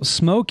people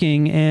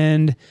smoking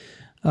and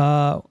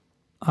I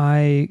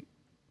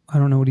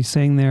don't know what he's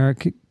saying there.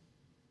 Can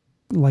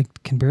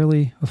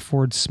barely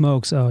afford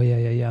smokes. Oh,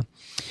 yeah.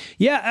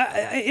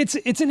 Yeah,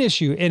 it's an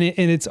issue and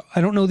it's,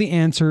 I don't know the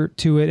answer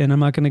to it and I'm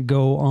not going to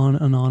go on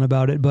and on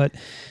about it, but.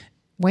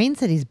 Wayne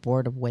said he's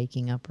bored of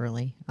waking up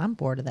early. I'm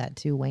bored of that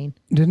too, Wayne.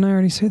 Didn't I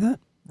already say that?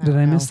 Did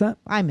I miss that?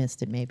 I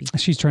missed it maybe.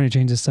 She's trying to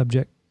change the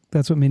subject.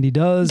 That's what Mindy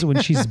does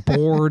when she's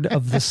bored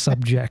of the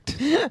subject.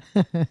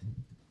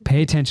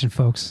 Pay attention,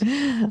 folks.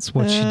 That's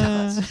what she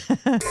does.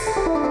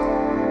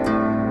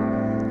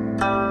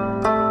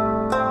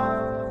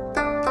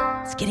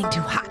 It's getting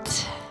too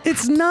hot.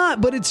 It's not,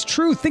 but it's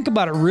true. Think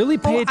about it. Really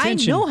pay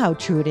attention. I know how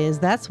true it is.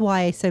 That's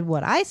why I said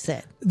what I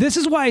said. This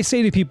is why I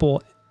say to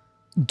people,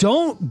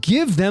 don't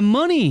give them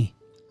money.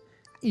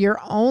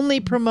 You're only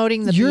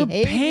promoting the behavior.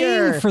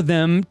 You're paying for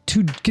them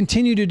to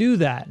continue to do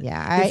that.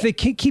 Yeah. If they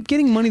keep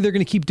getting money, they're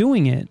going to keep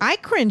doing it. I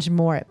cringe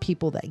more at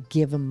people that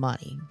give them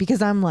money because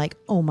I'm like,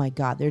 oh my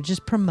God, they're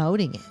just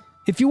promoting it.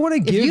 If you want to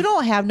give... If you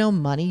don't have no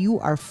money, you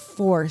are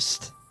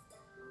forced.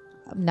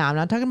 Now, I'm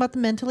not talking about the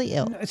mentally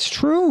ill. It's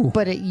true.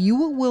 But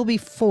you will be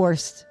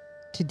forced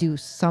to do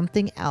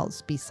something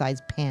else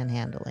besides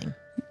panhandling.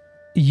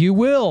 You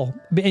will.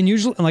 And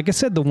usually, like I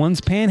said, the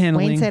ones panhandling...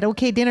 Wayne said,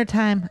 okay, dinner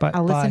time.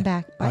 I'll listen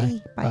back.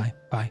 Bye.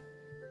 Bye.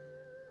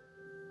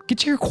 Get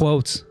to your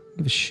quotes.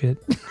 Give a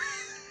shit.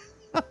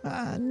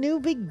 New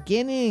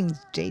beginnings,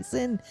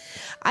 Jason.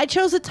 I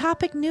chose a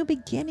topic, new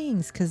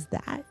beginnings, because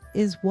that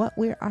is what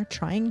we are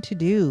trying to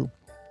do.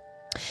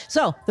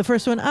 So the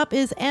first one up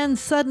is, and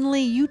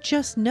suddenly you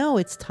just know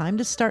it's time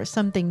to start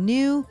something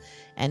new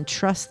and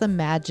trust the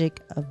magic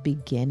of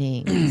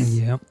beginnings.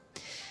 Yep.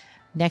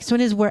 Next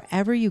one is,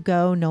 wherever you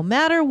go, no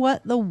matter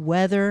what the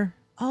weather,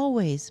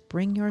 always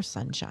bring your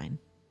sunshine.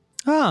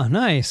 Ah,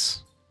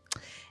 nice.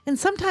 And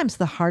sometimes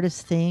the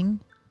hardest thing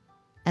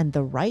and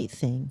the right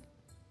thing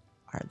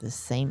are the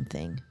same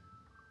thing.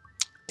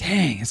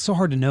 Dang, it's so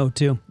hard to know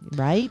too.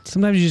 Right?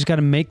 Sometimes you just got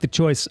to make the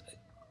choice.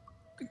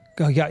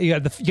 Oh, you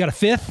got a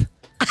fifth?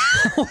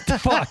 What the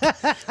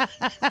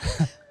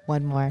fuck?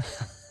 One more.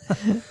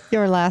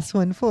 Your last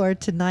one for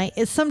tonight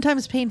is,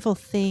 sometimes painful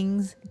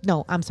things.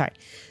 No, I'm sorry.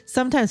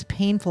 Sometimes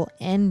painful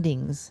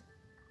endings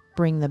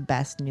bring the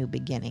best new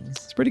beginnings.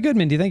 It's pretty good,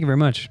 Mindy. Thank you very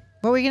much.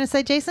 What were you going to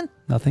say, Jason?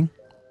 Nothing.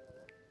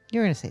 You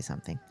were going to say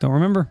something. Don't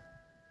remember.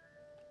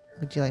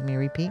 Would you like me to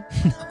repeat?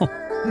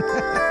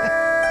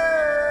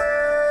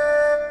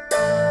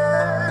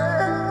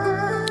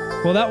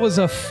 Well, that was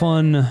a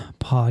fun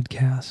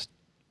podcast.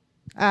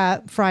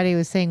 Friday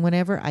was saying,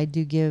 whenever I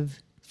do give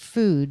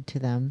food to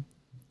them,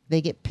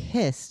 they get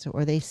pissed,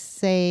 or they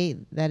say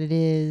that it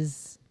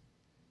is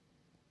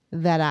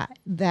that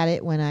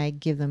when I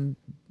give them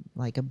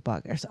like a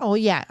bug or so. Oh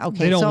yeah,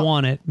 okay. They don't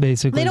want it,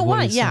 basically. They don't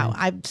want it. Yeah,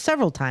 saying.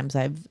 Several times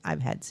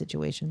I've had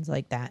situations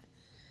like that.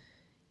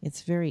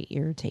 It's very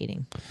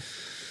irritating.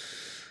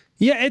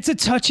 Yeah, it's a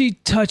touchy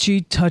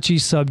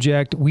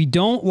subject. We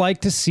don't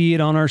like to see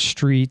it on our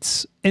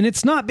streets. And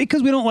it's not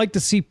because we don't like to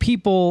see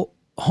people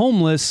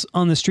homeless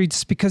on the streets.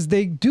 It's because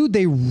they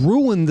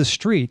ruin the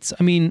streets.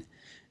 I mean,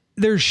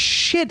 there's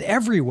shit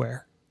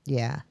everywhere.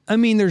 Yeah. I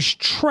mean, there's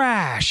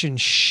trash and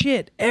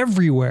shit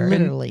everywhere.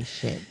 Literally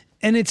shit.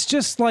 And it's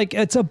just like,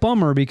 it's a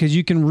bummer because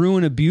you can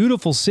ruin a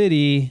beautiful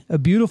city, a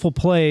beautiful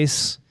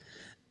place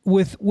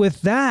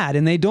with that,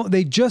 and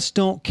they just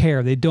don't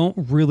care. They don't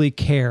really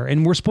care,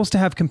 and we're supposed to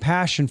have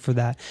compassion for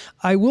that.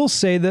 I will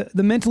say that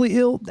the mentally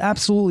ill,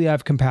 absolutely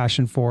have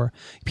compassion for.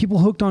 People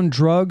hooked on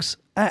drugs,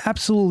 I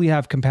absolutely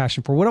have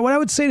compassion for. What I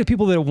would say to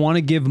people that want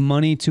to give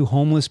money to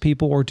homeless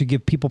people or to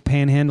give people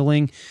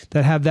panhandling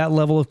that have that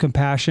level of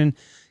compassion,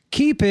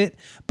 keep it,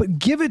 but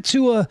give it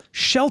to a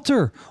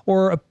shelter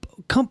or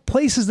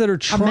places that are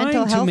trying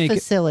mental to health make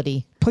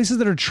facility. Places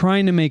that are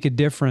trying to make a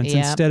difference, Yep.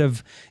 instead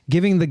of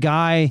giving the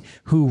guy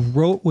who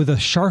wrote with a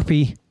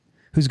Sharpie,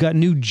 who's got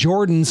new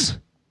Jordans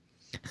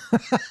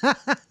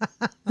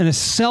and a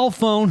cell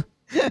phone.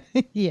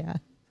 Yeah.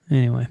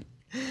 Anyway.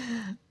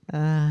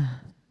 Well,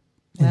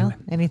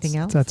 anything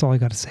else? That's all I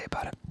got to say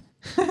about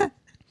it.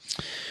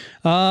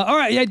 All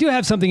right. Yeah, I do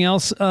have something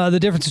else. The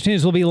Difference Between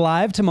Us will be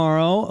live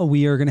tomorrow.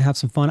 We are going to have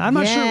some fun. I'm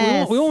not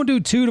sure. We won't do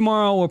 2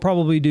 tomorrow. We'll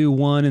probably do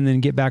 1 and then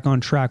get back on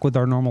track with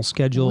our normal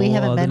schedule. We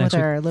haven't been with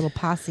week. our little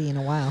posse in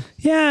a while.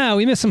 Yeah,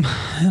 we miss them.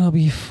 It'll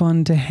be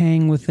fun to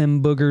hang with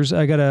them boogers.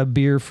 I got a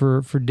beer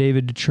for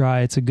David to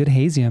try. It's a good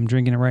hazy. I'm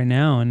drinking it right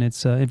now, and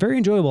it's very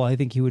enjoyable. I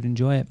think he would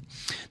enjoy it.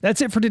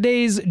 That's it for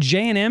today's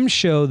J&M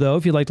show, though.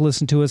 If you'd like to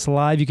listen to us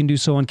live, you can do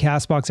so on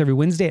CastBox every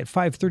Wednesday at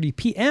 5:30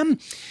 p.m.,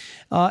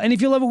 and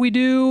if you love what we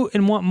do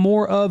and want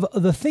more of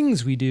the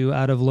things we do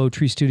out of Low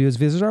Tree Studios,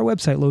 visit our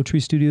website,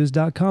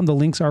 lowtreestudios.com. The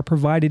links are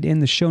provided in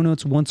the show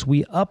notes once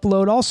we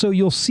upload. Also,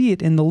 you'll see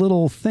it in the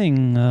little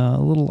thing,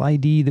 little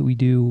ID that we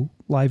do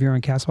live here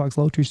on CastBox,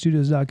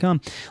 lowtreestudios.com.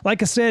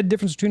 Like I said,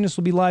 Difference Between Us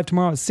will be live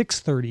tomorrow at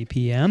 6:30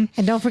 p.m.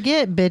 And don't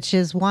forget,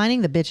 Bitches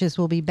Whining. The Bitches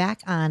will be back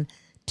on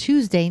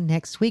Tuesday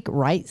next week,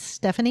 right,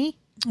 Stephanie?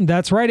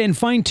 That's right. And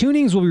Fine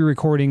Tunings will be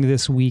recording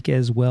this week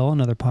as well,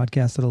 another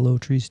podcast at Low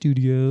Tree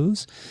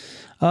Studios.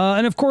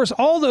 And of course,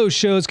 all those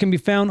shows can be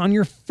found on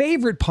your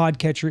favorite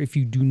podcatcher if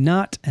you do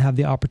not have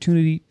the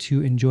opportunity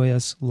to enjoy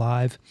us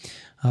live.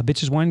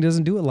 Bitches Whining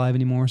doesn't do it live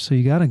anymore, so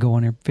you got to go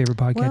on your favorite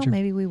podcatcher. Well,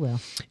 maybe we will.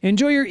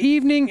 Enjoy your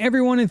evening,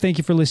 everyone, and thank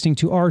you for listening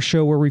to our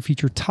show where we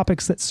feature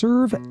topics that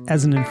serve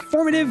as an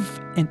informative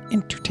and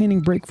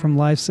entertaining break from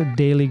life's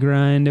daily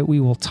grind.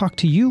 We will talk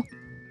to you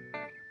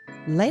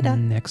later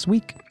next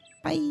week.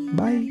 Bye.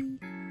 Bye.